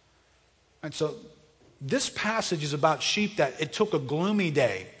God. And so this passage is about sheep that it took a gloomy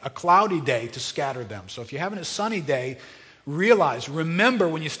day, a cloudy day to scatter them. So if you're having a sunny day, remember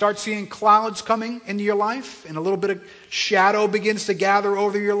when you start seeing clouds coming into your life and a little bit of shadow begins to gather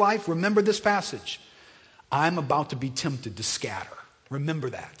over your life, remember this passage. I'm about to be tempted to scatter. Remember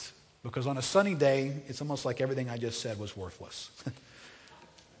that. Because on a sunny day, it's almost like everything I just said was worthless.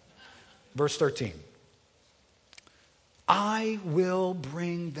 Verse 13. I will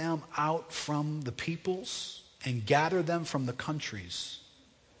bring them out from the peoples and gather them from the countries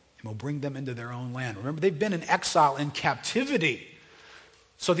and will bring them into their own land. Remember, they've been in exile, in captivity.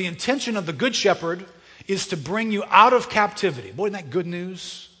 So the intention of the Good Shepherd is to bring you out of captivity. Boy, isn't that good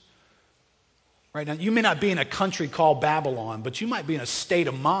news? Right now, you may not be in a country called Babylon, but you might be in a state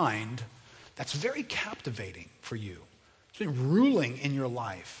of mind that's very captivating for you. It's been ruling in your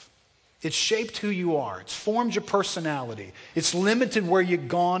life. It's shaped who you are. It's formed your personality. It's limited where you've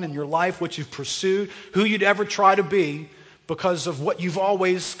gone in your life, what you've pursued, who you'd ever try to be because of what you've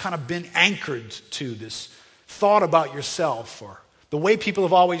always kind of been anchored to, this thought about yourself or the way people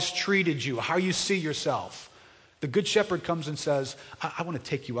have always treated you, how you see yourself. The Good Shepherd comes and says, I want to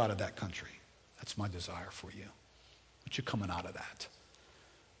take you out of that country. That's my desire for you. But you're coming out of that.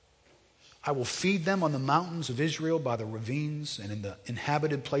 I will feed them on the mountains of Israel by the ravines and in the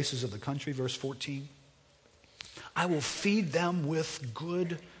inhabited places of the country, verse 14. I will feed them with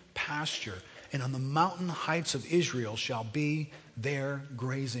good pasture, and on the mountain heights of Israel shall be their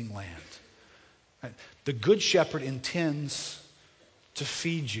grazing land. Right? The Good Shepherd intends to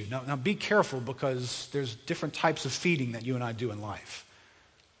feed you. Now be careful because there's different types of feeding that you and I do in life.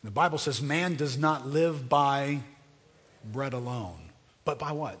 The Bible says man does not live by bread alone, but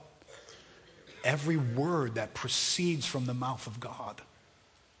by what? Every word that proceeds from the mouth of God.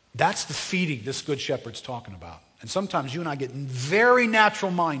 That's the feeding this Good Shepherd's talking about. And sometimes you and I get very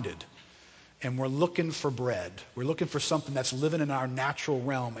natural-minded and we're looking for bread. We're looking for something that's living in our natural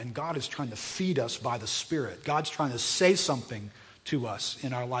realm, and God is trying to feed us by the Spirit. God's trying to say something to us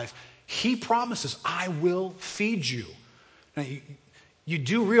in our life. He promises, I will feed you. Now, you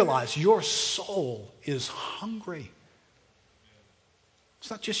do realize your soul is hungry. It's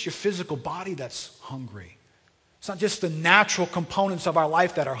not just your physical body that's hungry. It's not just the natural components of our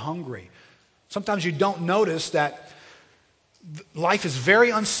life that are hungry. Sometimes you don't notice that life is very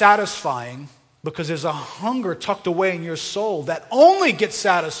unsatisfying because there's a hunger tucked away in your soul that only gets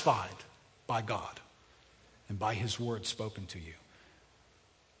satisfied by God and by His word spoken to you.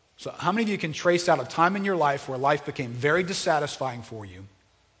 So how many of you can trace out a time in your life where life became very dissatisfying for you?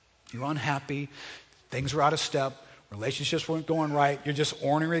 You're unhappy, things were out of step, relationships weren't going right, you're just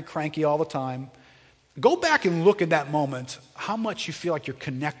ornery, cranky all the time. Go back and look at that moment, how much you feel like you're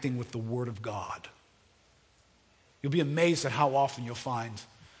connecting with the Word of God. You'll be amazed at how often you'll find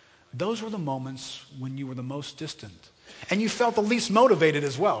those were the moments when you were the most distant. And you felt the least motivated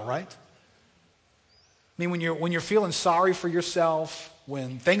as well, right? I mean, when you're feeling sorry for yourself,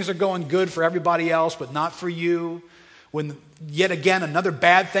 when things are going good for everybody else but not for you, when yet again another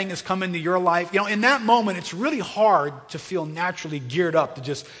bad thing has come into your life, in that moment it's really hard to feel naturally geared up to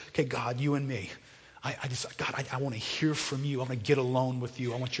just, okay, God, you and me. I want to hear from you. I want to get alone with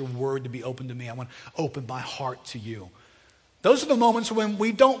you. I want your word to be open to me. I want to open my heart to you. Those are the moments when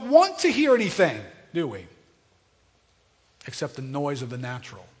we don't want to hear anything, do we? Except the noise of the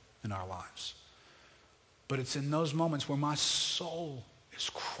natural in our lives. But it's in those moments where my soul is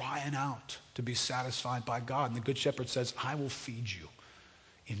crying out to be satisfied by God. And the Good Shepherd says, I will feed you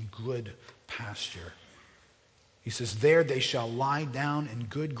in good pasture. He says, there they shall lie down in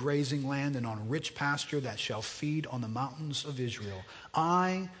good grazing land and on rich pasture that shall feed on the mountains of Israel.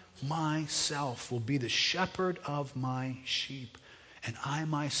 I myself will be the shepherd of my sheep, and I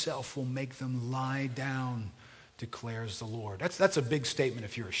myself will make them lie down, declares the Lord. That's a big statement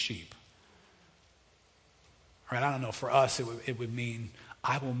if you're a sheep. Right? I don't know, for us it would mean,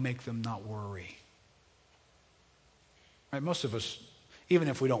 I will make them not worry. Right? Most of us, even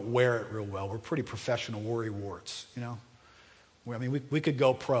if we don't wear it real well, we're pretty professional worry-warts, you know? I mean, we could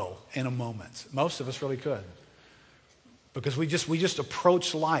go pro in a moment. Most of us really could. Because we just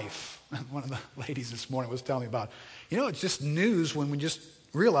approach life. One of the ladies this morning was telling me about, it's just news when we just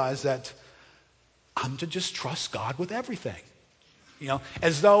realize that I'm to just trust God with everything.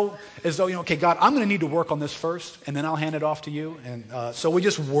 As though, okay, God, I'm going to need to work on this first, and then I'll hand it off to you. And so we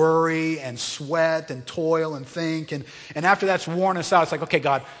just worry and sweat and toil and think. And after that's worn us out, it's like, okay,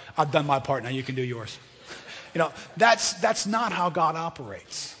 God, I've done my part. Now you can do yours. That's not how God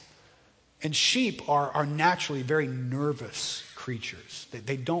operates. And sheep are naturally very nervous creatures.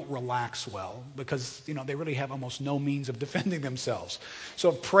 They don't relax well because, they really have almost no means of defending themselves. So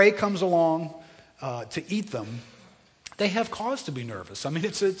if prey comes along to eat them, they have cause to be nervous. I mean,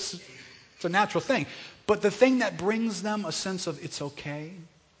 it's a natural thing. But the thing that brings them a sense of it's okay,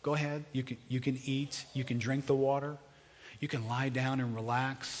 go ahead, you can eat, you can drink the water, you can lie down and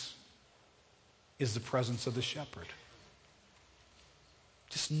relax, is the presence of the shepherd.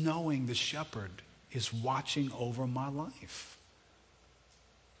 Just knowing the shepherd is watching over my life.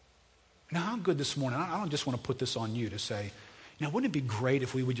 Now, how good this morning, I don't just want to put this on you to say, wouldn't it be great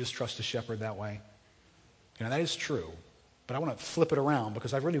if we would just trust the shepherd that way? That is true. But I want to flip it around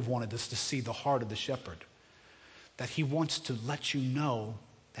because I really wanted us to see the heart of the shepherd. That he wants to let you know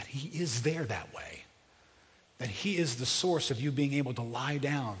that he is there that way. That he is the source of you being able to lie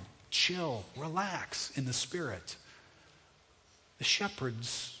down, chill, relax in the spirit. The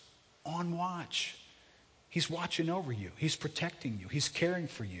shepherd's on watch. He's watching over you. He's protecting you. He's caring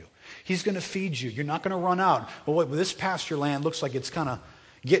for you. He's going to feed you. You're not going to run out. Well, this pasture land looks like it's kind of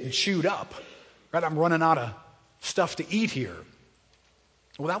getting chewed up. Right? I'm running out of stuff to eat here.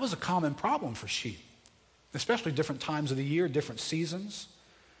 Well, that was a common problem for sheep, especially different times of the year, different seasons.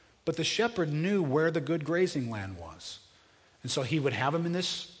 But the shepherd knew where the good grazing land was. And so he would have them in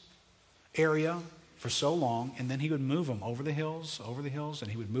this area for so long, and then he would move them over the hills,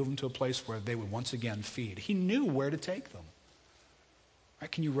 and he would move them to a place where they would once again feed. He knew where to take them. Right?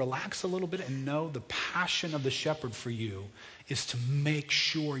 Can you relax a little bit and know the passion of the shepherd for you is to make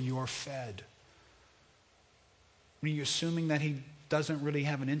sure you're fed? Are you assuming that he doesn't really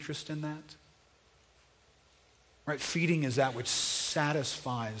have an interest in that? Right? Feeding is that which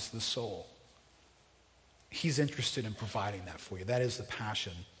satisfies the soul. He's interested in providing that for you. That is the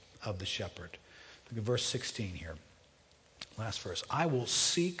passion of the shepherd. Look at verse 16 here. Last verse. I will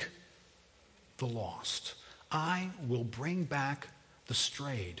seek the lost. I will bring back the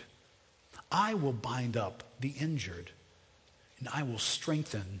strayed. I will bind up the injured. And I will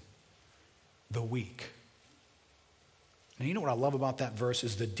strengthen the weak. And you know what I love about that verse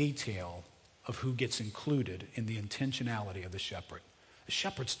is the detail of who gets included in the intentionality of the shepherd. The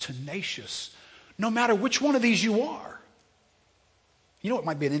shepherd's tenacious, no matter which one of these you are. You know what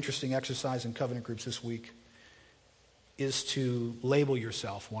might be an interesting exercise in covenant groups this week is to label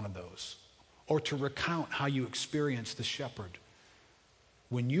yourself one of those, or to recount how you experienced the shepherd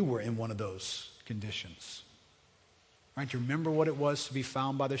when you were in one of those conditions. Right? Do you remember what it was to be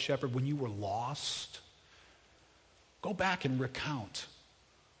found by the shepherd when you were lost? Go back and recount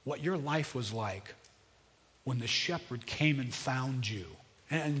what your life was like when the shepherd came and found you.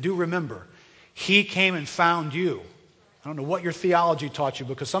 And do remember, he came and found you. I don't know what your theology taught you,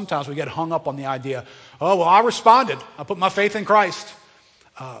 because sometimes we get hung up on the idea, oh, well, I responded. I put my faith in Christ.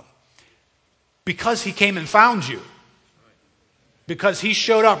 Because he came and found you. Because he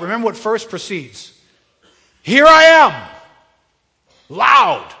showed up. Remember what first precedes. Here I am.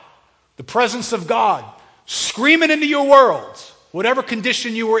 Loud. The presence of God. Screaming into your world. Whatever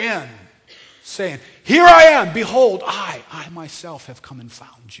condition you were in. Saying, here I am. Behold, I myself have come and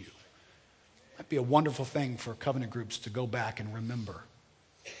found you. That'd be a wonderful thing for covenant groups to go back and remember.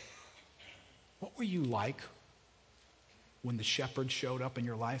 What were you like when the shepherd showed up in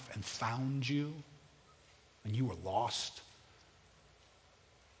your life and found you when you were lost?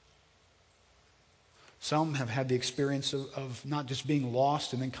 Some have had the experience of not just being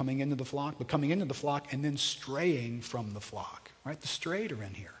lost and then coming into the flock, but coming into the flock and then straying from the flock. Right? The strayed are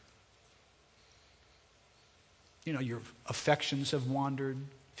in here. You know, your affections have wandered,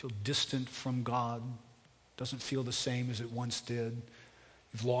 feel distant from God, doesn't feel the same as it once did.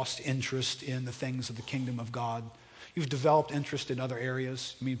 You've lost interest in the things of the kingdom of God. You've developed interest in other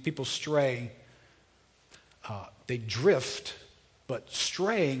areas. I mean, people stray. They drift, but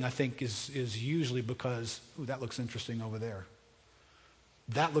straying, I think, is usually because, ooh, that looks interesting over there.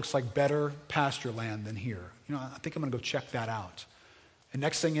 That looks like better pasture land than here. You know, I think I'm going to go check that out. And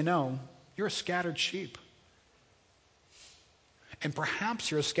next thing you know, you're a scattered sheep. And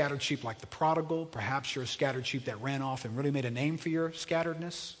perhaps you're a scattered sheep like the prodigal. Perhaps you're a scattered sheep that ran off and really made a name for your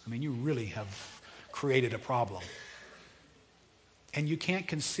scatteredness. I mean, you really have created a problem. And you can't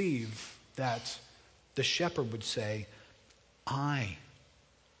conceive that the shepherd would say, I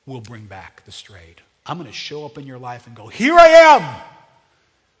will bring back the strayed. I'm going to show up in your life and go, here I am.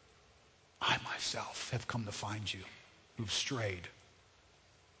 I myself have come to find you who've strayed.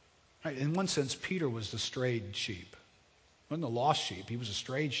 Right? In one sense, Peter was the strayed sheep. He wasn't a lost sheep. He was a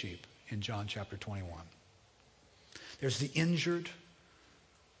strayed sheep in John chapter 21. There's the injured.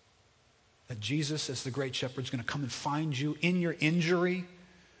 That Jesus, as the great shepherd, is going to come and find you in your injury.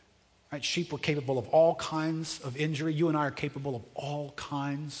 Right? Sheep were capable of all kinds of injury. You and I are capable of all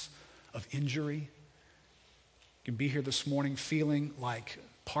kinds of injury. You can be here this morning feeling like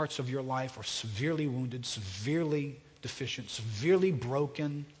parts of your life are severely wounded, severely deficient, severely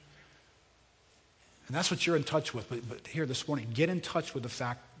broken. And that's what you're in touch with. But here this morning, get in touch with the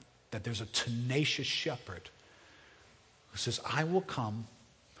fact that there's a tenacious shepherd who says, I will come,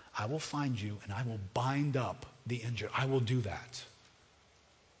 I will find you, and I will bind up the injured. I will do that.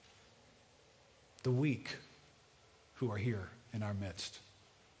 The weak who are here in our midst.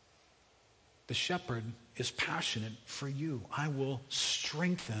 The shepherd is passionate for you. I will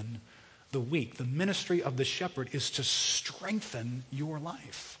strengthen the weak. The ministry of the shepherd is to strengthen your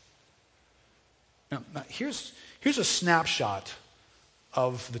life. Now here's a snapshot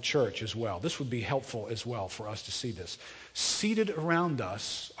of the church as well. This would be helpful as well for us to see this. Seated around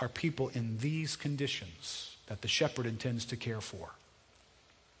us are people in these conditions that the shepherd intends to care for.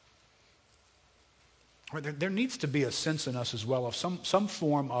 There needs to be a sense in us as well of some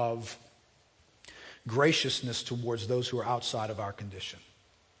form of graciousness towards those who are outside of our condition.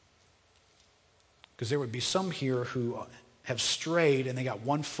 Because there would be some here who have strayed and they got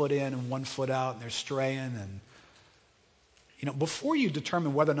one foot in and one foot out and they're straying. And, you know, before you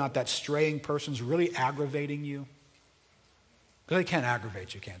determine whether or not that straying person's really aggravating you, because they can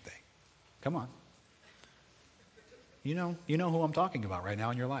aggravate you, can't they? Come on. You know who I'm talking about right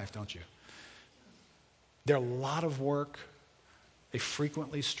now in your life, don't you? They're a lot of work. They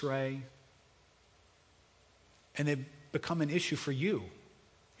frequently stray. And they become an issue for you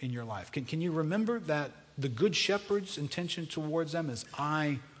in your life. Can you remember that the good shepherd's intention towards them is,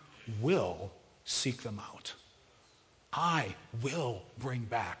 I will seek them out. I will bring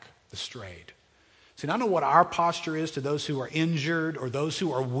back the strayed. See, I know what our posture is to those who are injured or those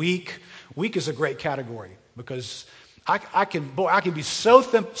who are weak. Weak is a great category because I can be so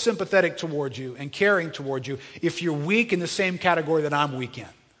sympathetic towards you and caring towards you if you're weak in the same category that I'm weak in.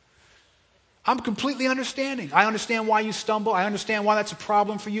 I'm completely understanding. I understand why you stumble. I understand why that's a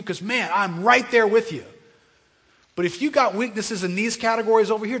problem for you because, man, I'm right there with you. But if you got weaknesses in these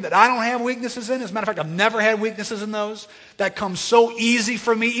categories over here that I don't have weaknesses in, as a matter of fact, I've never had weaknesses in those, that comes so easy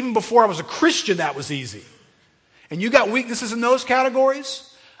for me. Even before I was a Christian, that was easy. And you got weaknesses in those categories,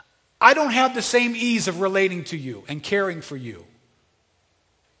 I don't have the same ease of relating to you and caring for you.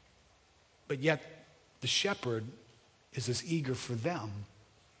 But yet, the shepherd is as eager for them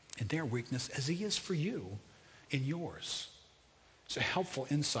in their weakness as he is for you in yours. It's a helpful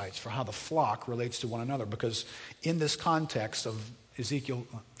insights for how the flock relates to one another, because in this context of Ezekiel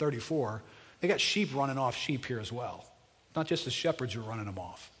 34, they got sheep running off sheep here as well. Not just the shepherds who are running them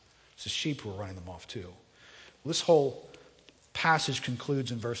off. It's the sheep who are running them off too. Well, this whole passage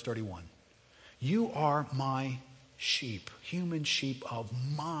concludes in verse 31. You are my sheep, human sheep of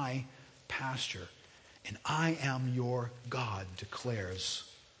my pasture, and I am your God, declares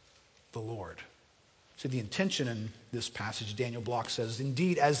the Lord. So the intention in this passage, Daniel Block says,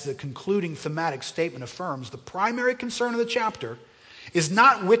 indeed, as the concluding thematic statement affirms, the primary concern of the chapter is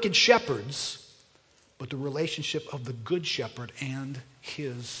not wicked shepherds, but the relationship of the good shepherd and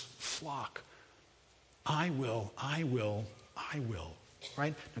his flock. I will.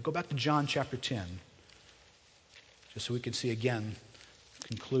 Right? Now go back to John chapter 10, just so we can see again,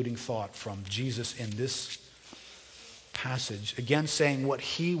 concluding thought from Jesus in this passage, again saying what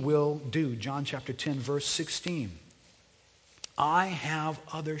he will do. John chapter 10, verse 16. I have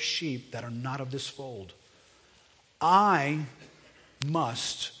other sheep that are not of this fold. I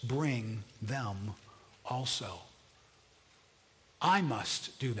must bring them also. I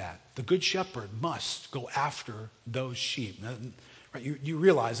must do that. The good shepherd must go after those sheep. Now, Right? You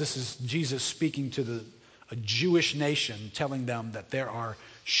realize this is Jesus speaking to a Jewish nation, telling them that there are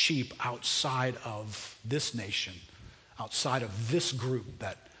sheep outside of this nation, outside of this group,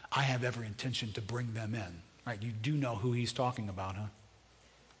 that I have every intention to bring them in. Right? You do know who he's talking about, huh?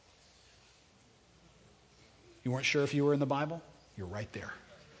 You weren't sure if you were in the Bible? You're right there.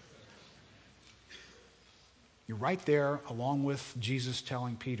 You're right there along with Jesus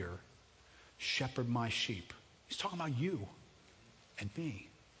telling Peter, shepherd my sheep. He's talking about you and me.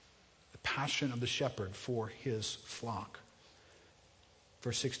 The passion of the shepherd for his flock.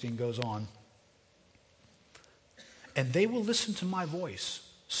 Verse 16 goes on. And they will listen to my voice.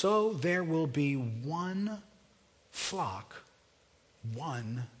 So there will be one flock,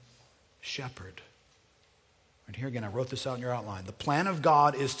 one shepherd. And here again, I wrote this out in your outline. The plan of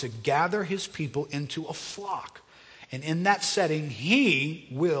God is to gather his people into a flock. And in that setting, he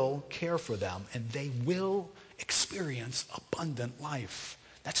will care for them, and they will experience abundant life.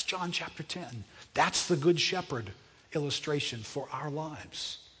 That's John chapter 10. That's the Good Shepherd illustration for our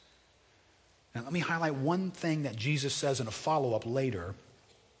lives. Now, let me highlight one thing that Jesus says in a follow-up later.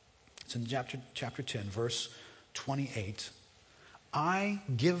 It's in chapter 10, verse 28. I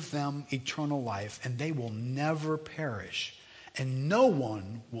give them eternal life, and they will never perish, and no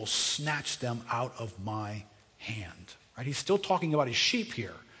one will snatch them out of my hand. Right? He's still talking about his sheep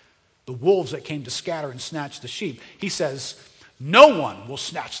here, the wolves that came to scatter and snatch the sheep. He says, no one will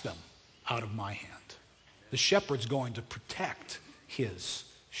snatch them out of my hand. The shepherd's going to protect his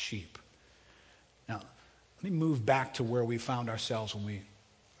sheep. Now, let me move back to where we found ourselves when we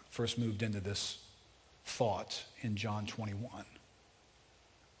first moved into this thought in John 21.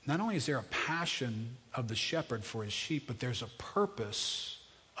 Not only is there a passion of the shepherd for his sheep, but there's a purpose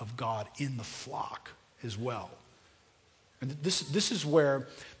of God in the flock as well. And this is where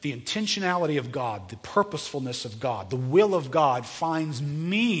the intentionality of God, the purposefulness of God, the will of God finds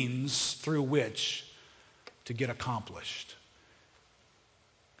means through which to get accomplished.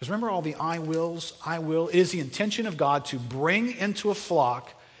 Because remember all the I wills? I will. It is the intention of God to bring into a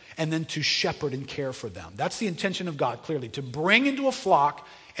flock and then to shepherd and care for them. That's the intention of God, clearly, to bring into a flock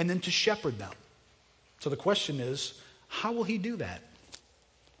and then to shepherd them. So the question is, how will he do that?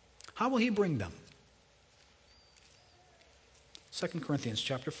 How will he bring them? 2 Corinthians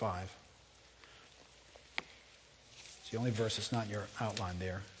chapter 5. It's the only verse that's not in your outline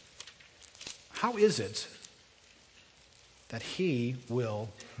there. How is it that he will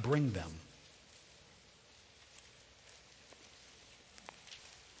bring them?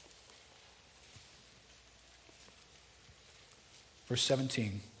 Verse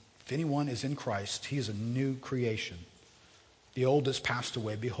 17, if anyone is in Christ, he is a new creation. The old has passed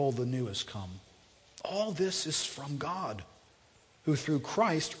away. Behold, the new has come. All this is from God, who through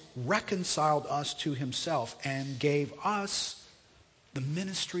Christ reconciled us to himself and gave us the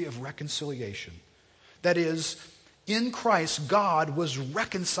ministry of reconciliation. That is, in Christ, God was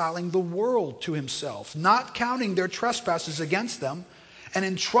reconciling the world to himself, not counting their trespasses against them, and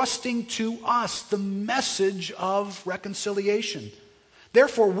entrusting to us the message of reconciliation.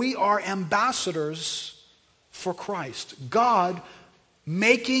 Therefore, we are ambassadors for Christ. God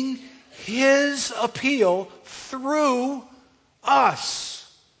making his appeal through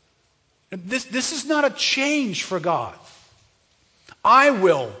us. This is not a change for God. I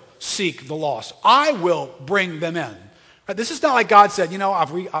will seek the lost. I will bring them in. This is not like God said, I've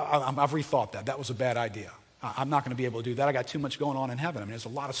rethought that. That was a bad idea. I'm not going to be able to do that. I got too much going on in heaven. There's a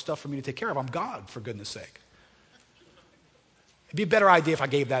lot of stuff for me to take care of. I'm God, for goodness sake. It'd be a better idea if I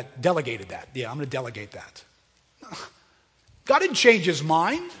delegated that. Yeah, I'm going to delegate that. God didn't change his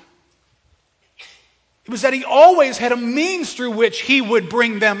mind. It was that he always had a means through which he would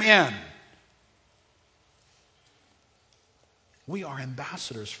bring them in. We are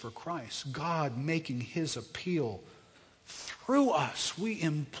ambassadors for Christ. God making his appeal through us. We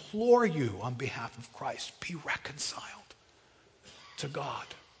implore you on behalf of Christ, be reconciled to God.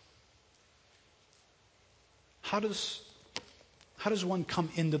 How does one come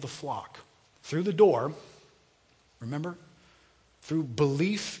into the flock? Through the door, remember? Through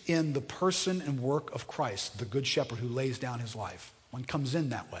belief in the person and work of Christ, the Good Shepherd who lays down his life. One comes in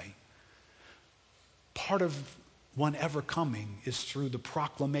that way. Part of one ever coming is through the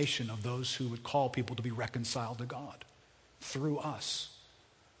proclamation of those who would call people to be reconciled to God. Through us.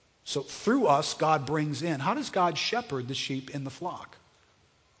 So through us, God brings in. How does God shepherd the sheep in the flock?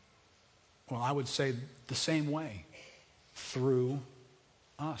 Well, I would say the same way. Through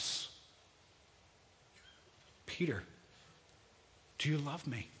us. Peter, do you love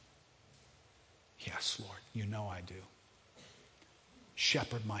me? Yes, Lord, you know I do.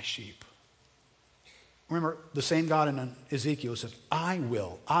 Shepherd my sheep. Remember, the same God in Ezekiel says, I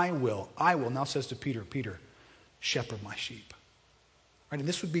will, I will, I will. Now says to Peter, Peter, shepherd my sheep. Right? And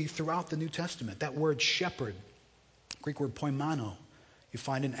this would be throughout the New Testament. That word shepherd, Greek word poimano, you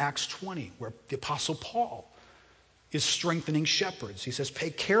find in Acts 20, where the Apostle Paul is strengthening shepherds. He says, pay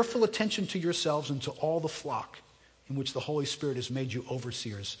careful attention to yourselves and to all the flock in which the Holy Spirit has made you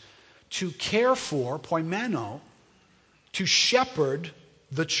overseers, to care for, poimano, to shepherd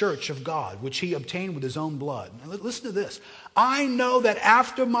the church of God, which he obtained with his own blood. Now, listen to this. I know that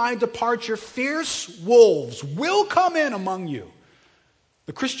after my departure, fierce wolves will come in among you.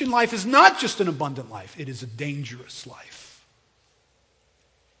 The Christian life is not just an abundant life, it is a dangerous life.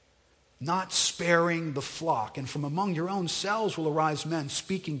 Not sparing the flock, and from among your own selves will arise men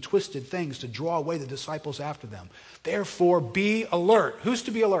speaking twisted things to draw away the disciples after them. Therefore, be alert. Who's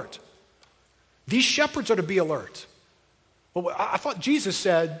to be alert? These shepherds are to be alert. Well, I thought Jesus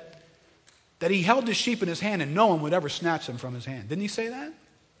said that he held his sheep in his hand and no one would ever snatch them from his hand. Didn't he say that?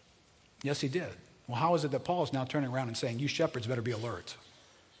 Yes, he did. Well, how is it that Paul is now turning around and saying, you shepherds better be alert?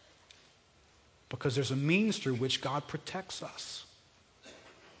 Because there's a means through which God protects us.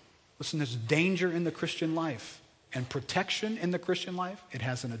 Listen, there's danger in the Christian life, and protection in the Christian life, it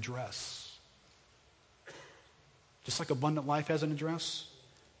has an address. Just like abundant life has an address,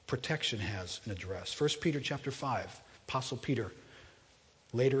 protection has an address. 1 Peter chapter 5, Apostle Peter,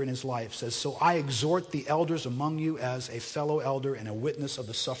 later in his life, says, so I exhort the elders among you as a fellow elder and a witness of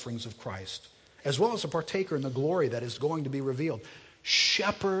the sufferings of Christ, as well as a partaker in the glory that is going to be revealed.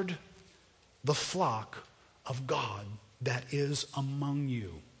 Shepherd the flock of God that is among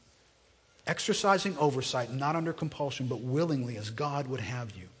you, exercising oversight, not under compulsion, but willingly as God would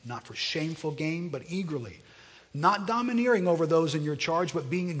have you, not for shameful gain, but eagerly, not domineering over those in your charge, but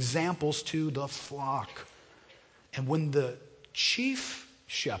being examples to the flock. And when the chief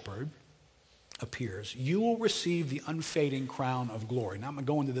shepherd appears, you will receive the unfading crown of glory. Now I'm going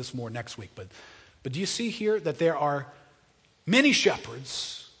to go into this more next week, but do you see here that there are many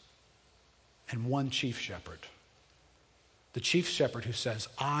shepherds and one chief shepherd? The chief shepherd who says,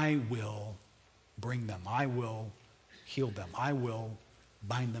 I will bring them. I will heal them. I will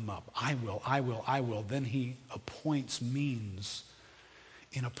bind them up. I will. Then he appoints means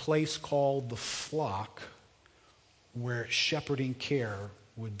in a place called the flock where shepherding care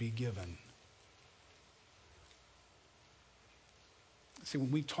would be given. See,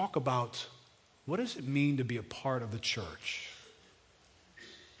 when we talk about what does it mean to be a part of the church?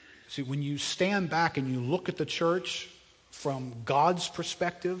 See, when you stand back and you look at the church from God's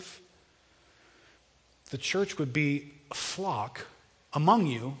perspective, the church would be a flock among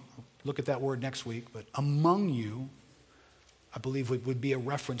you. Look at that word next week, but among you, I believe it would be a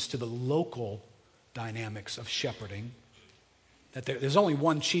reference to the local dynamics of shepherding. That there's only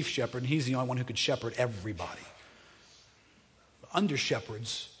one chief shepherd, and he's the only one who could shepherd everybody. Under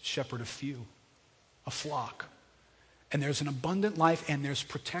shepherds shepherd a few, a flock. And there's an abundant life and there's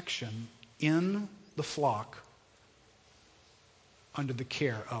protection in the flock under the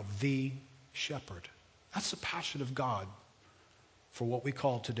care of the shepherd. That's the passion of God for what we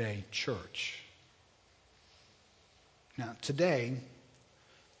call today church. Now, today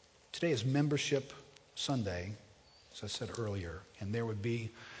is Membership Sunday, as I said earlier, and there would be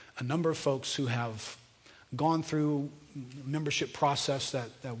a number of folks who have gone through membership process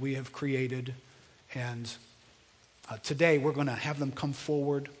that we have created, and today we're going to have them come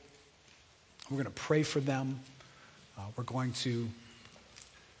forward. We're going to pray for them. We're going to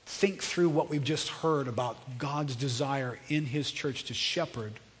think through what we've just heard about God's desire in his church to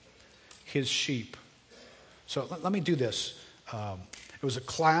shepherd his sheep. So let me do this. It was a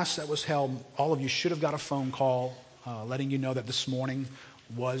class that was held. All of you should have got a phone call letting you know that this morning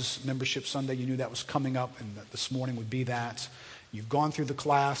was Membership Sunday. You knew that was coming up and that this morning would be that. You've gone through the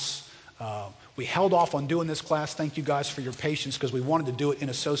class. We held off on doing this class. Thank you guys for your patience because we wanted to do it in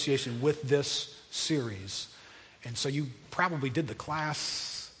association with this series. And so you probably did the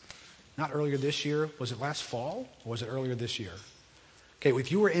class not earlier this year. Was it last fall or was it earlier this year? Okay,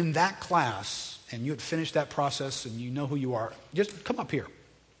 if you were in that class and you had finished that process and you know who you are, just come up here.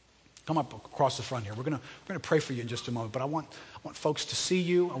 Come up across the front here. We're gonna pray for you in just a moment. But I want folks to see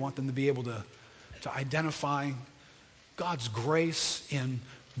you. I want them to be able to identify God's grace in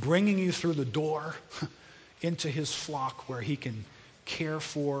bringing you through the door into his flock where he can care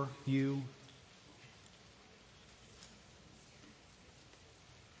for you.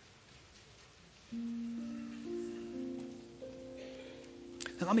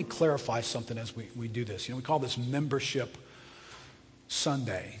 And let me clarify something as we do this. We call this Membership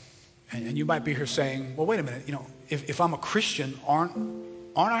Sunday. And you might be here saying, well, wait a minute, if I'm a Christian, aren't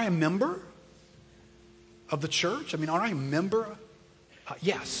I a member? of the church? I mean, aren't I a member?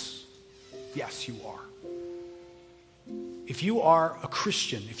 Yes. Yes, you are. If you are a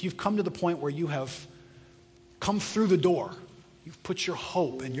Christian, if you've come to the point where you have come through the door, you've put your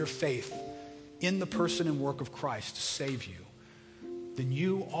hope and your faith in the person and work of Christ to save you, then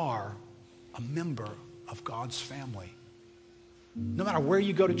you are a member of God's family. No matter where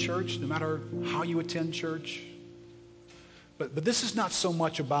you go to church, no matter how you attend church. But this is not so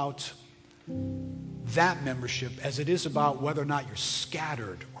much about that membership as it is about whether or not you're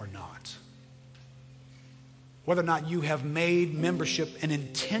scattered or not. Whether or not you have made membership an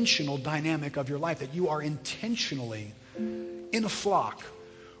intentional dynamic of your life, that you are intentionally in a flock,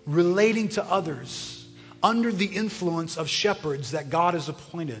 relating to others under the influence of shepherds that God has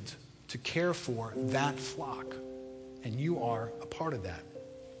appointed to care for that flock. And you are a part of that.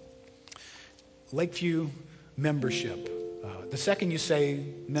 Lakeview membership. The second you say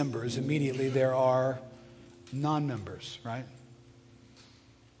members, immediately there are non-members, right?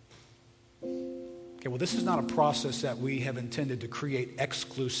 Okay, well, this is not a process that we have intended to create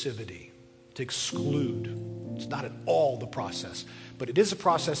exclusivity, to exclude. It's not at all the process. But it is a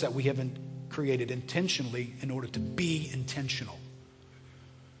process that we haven't created intentionally in order to be intentional.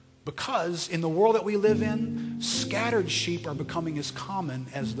 Because in the world that we live in, scattered sheep are becoming as common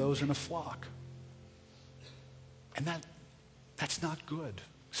as those in a flock. And that's not good.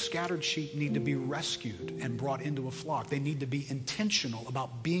 Scattered sheep need to be rescued and brought into a flock. They need to be intentional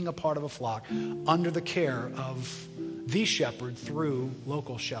about being a part of a flock under the care of the shepherd through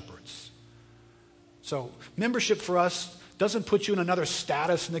local shepherds. So membership for us doesn't put you in another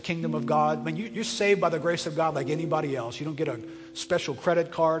status in the kingdom of God. I mean, you're saved by the grace of God like anybody else. You don't get a special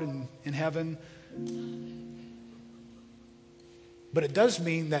credit card in heaven. But it does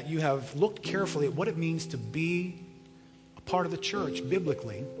mean that you have looked carefully at what it means to be a part of the church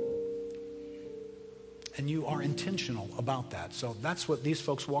biblically, and you are intentional about that. So that's what these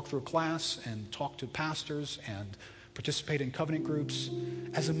folks walk through a class and talk to pastors and participate in covenant groups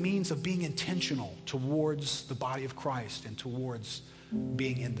as a means of being intentional towards the body of Christ and towards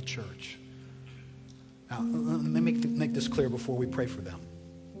being in the church. Now, let me make this clear before we pray for them.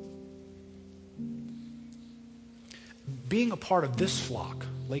 Being a part of this flock,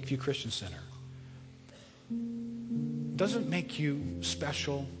 Lakeview Christian Center, doesn't make you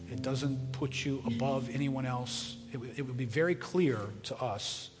special. It doesn't put you above anyone else. It would be very clear to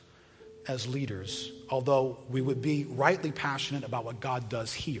us as leaders, although we would be rightly passionate about what God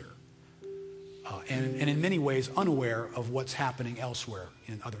does here, and in many ways unaware of what's happening elsewhere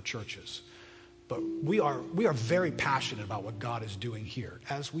in other churches. But we are very passionate about what God is doing here,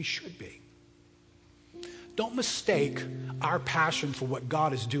 as we should be. Don't mistake our passion for what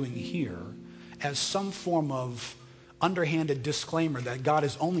God is doing here as some form of underhanded disclaimer that God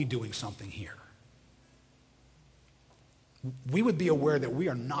is only doing something here. We would be aware that we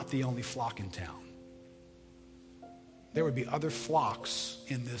are not the only flock in town. There would be other flocks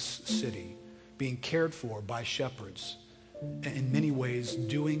in this city being cared for by shepherds, and in many ways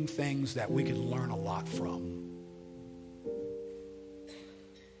doing things that we could learn a lot from.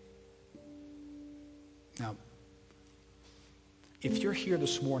 Now, if you're here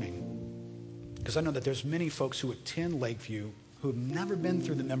this morning, because I know that there's many folks who attend Lakeview who have never been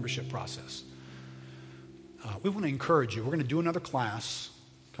through the membership process, we want to encourage you. We're going to do another class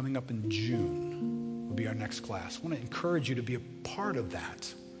coming up in June. Will be our next class. I want to encourage you to be a part of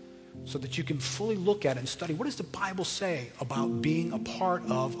that so that you can fully look at it and study. What does the Bible say about being a part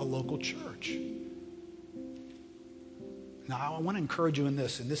of a local church? Now, I want to encourage you in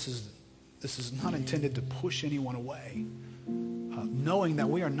this, and this is not intended to push anyone away. Knowing that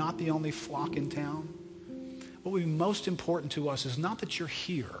we are not the only flock in town, what would be most important to us is not that you're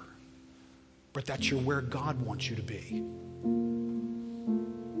here, but that you're where God wants you to be.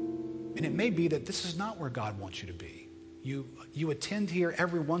 And it may be that this is not where God wants you to be. You attend here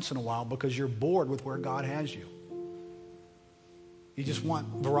every once in a while because you're bored with where God has you. You just want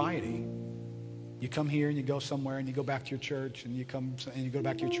variety. You come here and you go somewhere and you go back to your church, and you come and you go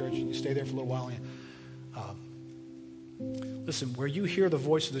back to your church and you stay there for a little while. And, listen, where you hear the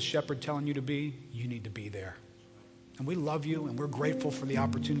voice of the shepherd telling you to be, you need to be there. And we love you, and we're grateful for the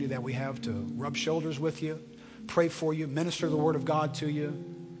opportunity that we have to rub shoulders with you, pray for you, minister the word of God to you.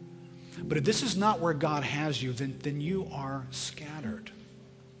 But if this is not where God has you, then you are scattered.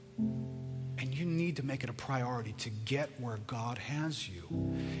 And you need to make it a priority to get where God has you.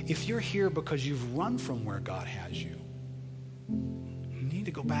 If you're here because you've run from where God has you, you need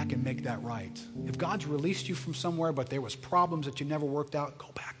to go back and make that right. If God's released you from somewhere, but there was problems that you never worked out, go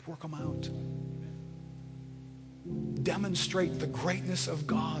back, work them out. Demonstrate the greatness of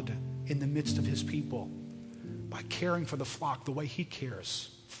God in the midst of his people. by caring for the flock the way he cares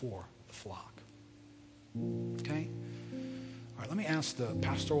for the flock. Okay? All right, let me ask the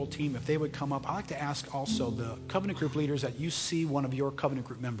pastoral team if they would come up. I'd like to ask also the covenant group leaders that you see one of your covenant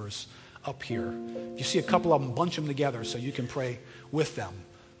group members up here. If you see a couple of them, bunch them together so you can pray with them.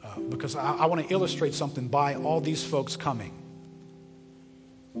 Because I want to illustrate something by all these folks coming.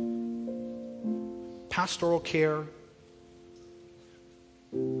 Pastoral care,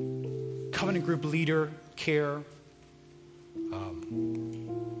 covenant group leader care.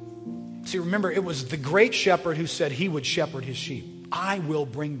 See, remember, it was the great shepherd who said he would shepherd his sheep. I will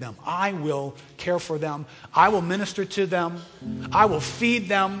bring them. I will care for them. I will minister to them. I will feed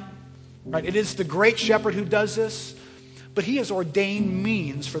them. Right? It is the great shepherd who does this, but he has ordained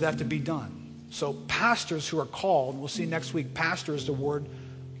means for that to be done. So pastors who are called, we'll see next week, pastor is the word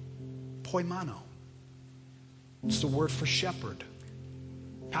poimano. It's the word for shepherd.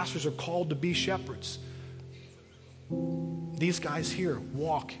 Pastors are called to be shepherds. These guys here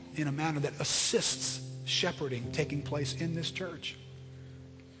walk in a manner that assists shepherding taking place in this church.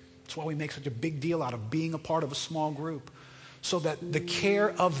 That's why we make such a big deal out of being a part of a small group, so that the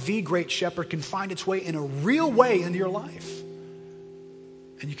care of the great shepherd can find its way in a real way into your life.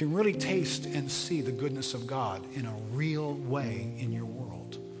 And you can really taste and see the goodness of God in a real way in your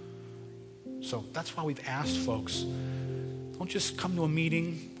world. So that's why we've asked folks, don't just come to a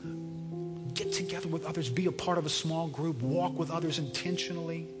meeting, get together with others, be a part of a small group, walk with others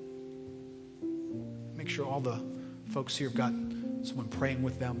intentionally. Make sure all the folks here have got someone praying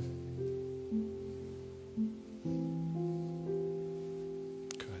with them.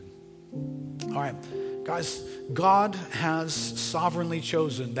 Good. All right, guys, God has sovereignly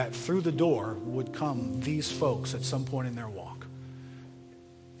chosen that through the door would come these folks at some point in their walk.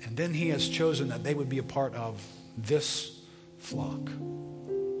 And then he has chosen that they would be a part of this flock.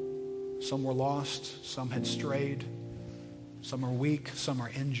 Some were lost, some had strayed, some are weak, some are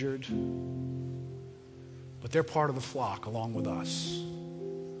injured. But they're part of the flock along with us.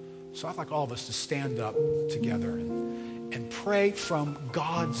 So I'd like all of us to stand up together and pray from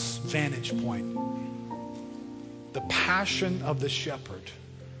God's vantage point. The passion of the shepherd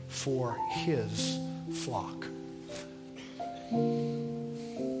for his flock.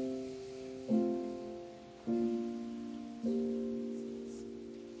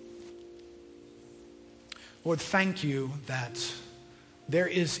 Lord, thank you that there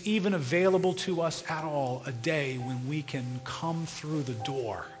is even available to us at all a day when we can come through the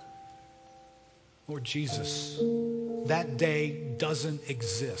door. Lord Jesus, that day doesn't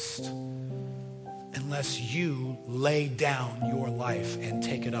exist unless you lay down your life and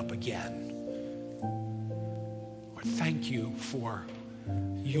take it up again. Lord, thank you for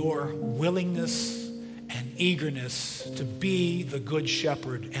your willingness and eagerness to be the good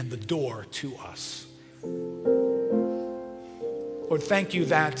shepherd and the door to us. Lord, thank you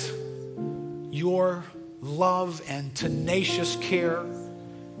that your love and tenacious care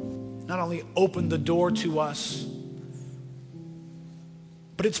not only opened the door to us,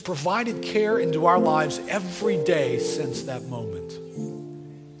 but it's provided care into our lives every day since that moment.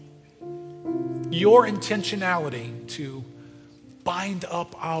 Your intentionality to bind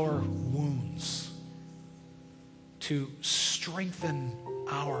up our wounds, to strengthen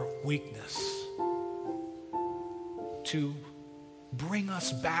our weakness, to bring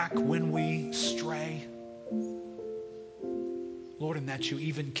us back when we stray. Lord, and that you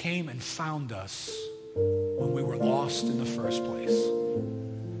even came and found us when we were lost in the first place.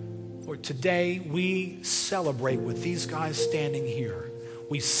 Lord, today we celebrate with these guys standing here.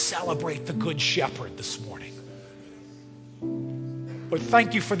 We celebrate the Good Shepherd this morning. Lord,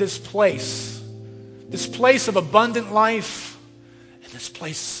 thank you for this place of abundant life, and this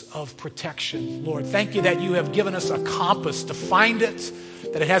place of protection. Lord, thank you that you have given us a compass to find it,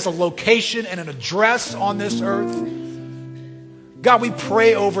 that it has a location and an address on this earth. God, we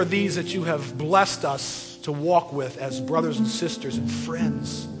pray over these that you have blessed us to walk with as brothers and sisters and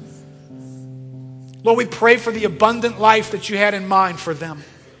friends. Lord, we pray for the abundant life that you had in mind for them.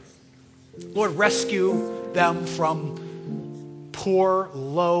 Lord, rescue them from poor,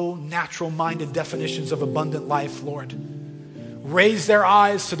 low, natural-minded definitions of abundant life, Lord. Raise their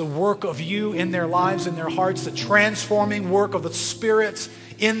eyes to the work of you in their lives, in their hearts, the transforming work of the Spirit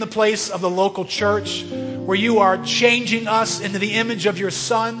in the place of the local church, where you are changing us into the image of your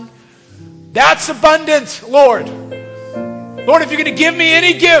Son. That's abundant, Lord. Lord, if you're going to give me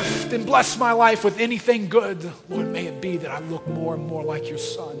any gift and bless my life with anything good, Lord, may it be that I look more and more like your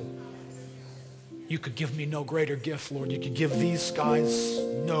Son. You could give me no greater gift, Lord. You could give these guys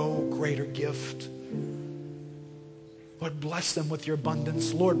no greater gift. Lord, bless them with your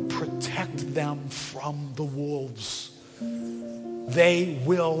abundance. Lord, protect them from the wolves. They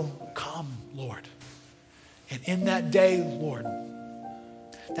will come, Lord. And in that day, Lord,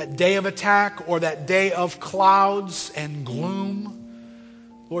 that day of attack or that day of clouds and gloom,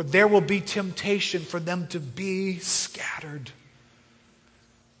 Lord, there will be temptation for them to be scattered.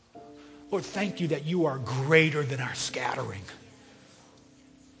 Lord, thank you that you are greater than our scattering.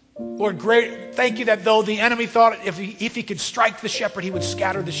 Lord, thank you that though the enemy thought if he could strike the shepherd, he would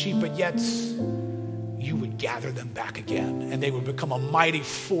scatter the sheep, but yet you would gather them back again, and they would become a mighty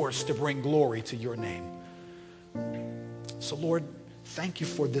force to bring glory to your name. So, Lord, thank you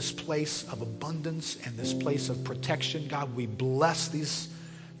for this place of abundance and this place of protection. God, we bless these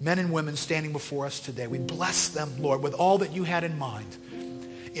men and women standing before us today. We bless them, Lord, with all that you had in mind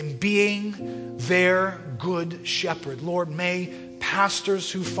in being their good shepherd. Lord, may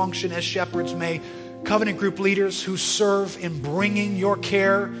pastors who function as shepherds, may covenant group leaders who serve in bringing your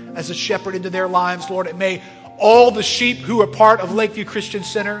care as a shepherd into their lives, Lord, and may all the sheep who are part of Lakeview Christian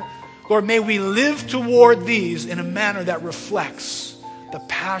Center, Lord, may we live toward these in a manner that reflects the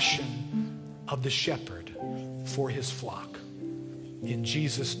passion of the shepherd for his flock. In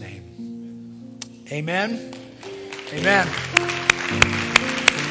Jesus' name, amen. Amen.